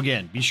 So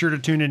again, be sure to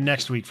tune in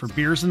next week for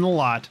Beers in the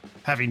Lot,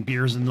 having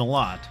beers in the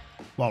lot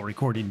while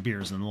recording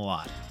Beers in the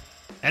Lot.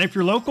 And if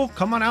you're local,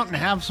 come on out and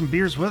have some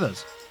beers with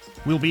us.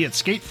 We'll be at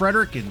Skate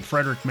Frederick in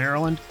Frederick,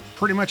 Maryland,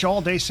 pretty much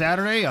all day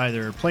Saturday,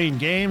 either playing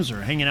games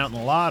or hanging out in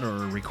the lot or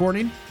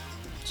recording.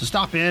 So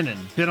stop in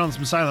and bid on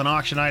some silent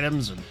auction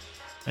items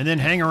and then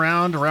hang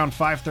around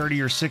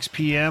 5:30 or 6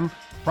 p.m.,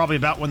 probably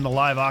about when the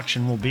live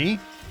auction will be.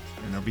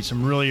 And there'll be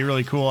some really,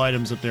 really cool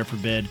items up there for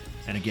bid.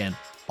 And again,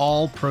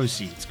 all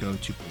proceeds go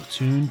to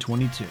Platoon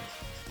 22.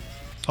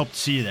 Hope to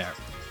see you there.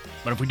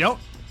 But if we don't,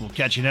 we'll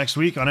catch you next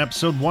week on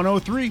episode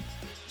 103.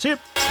 See ya!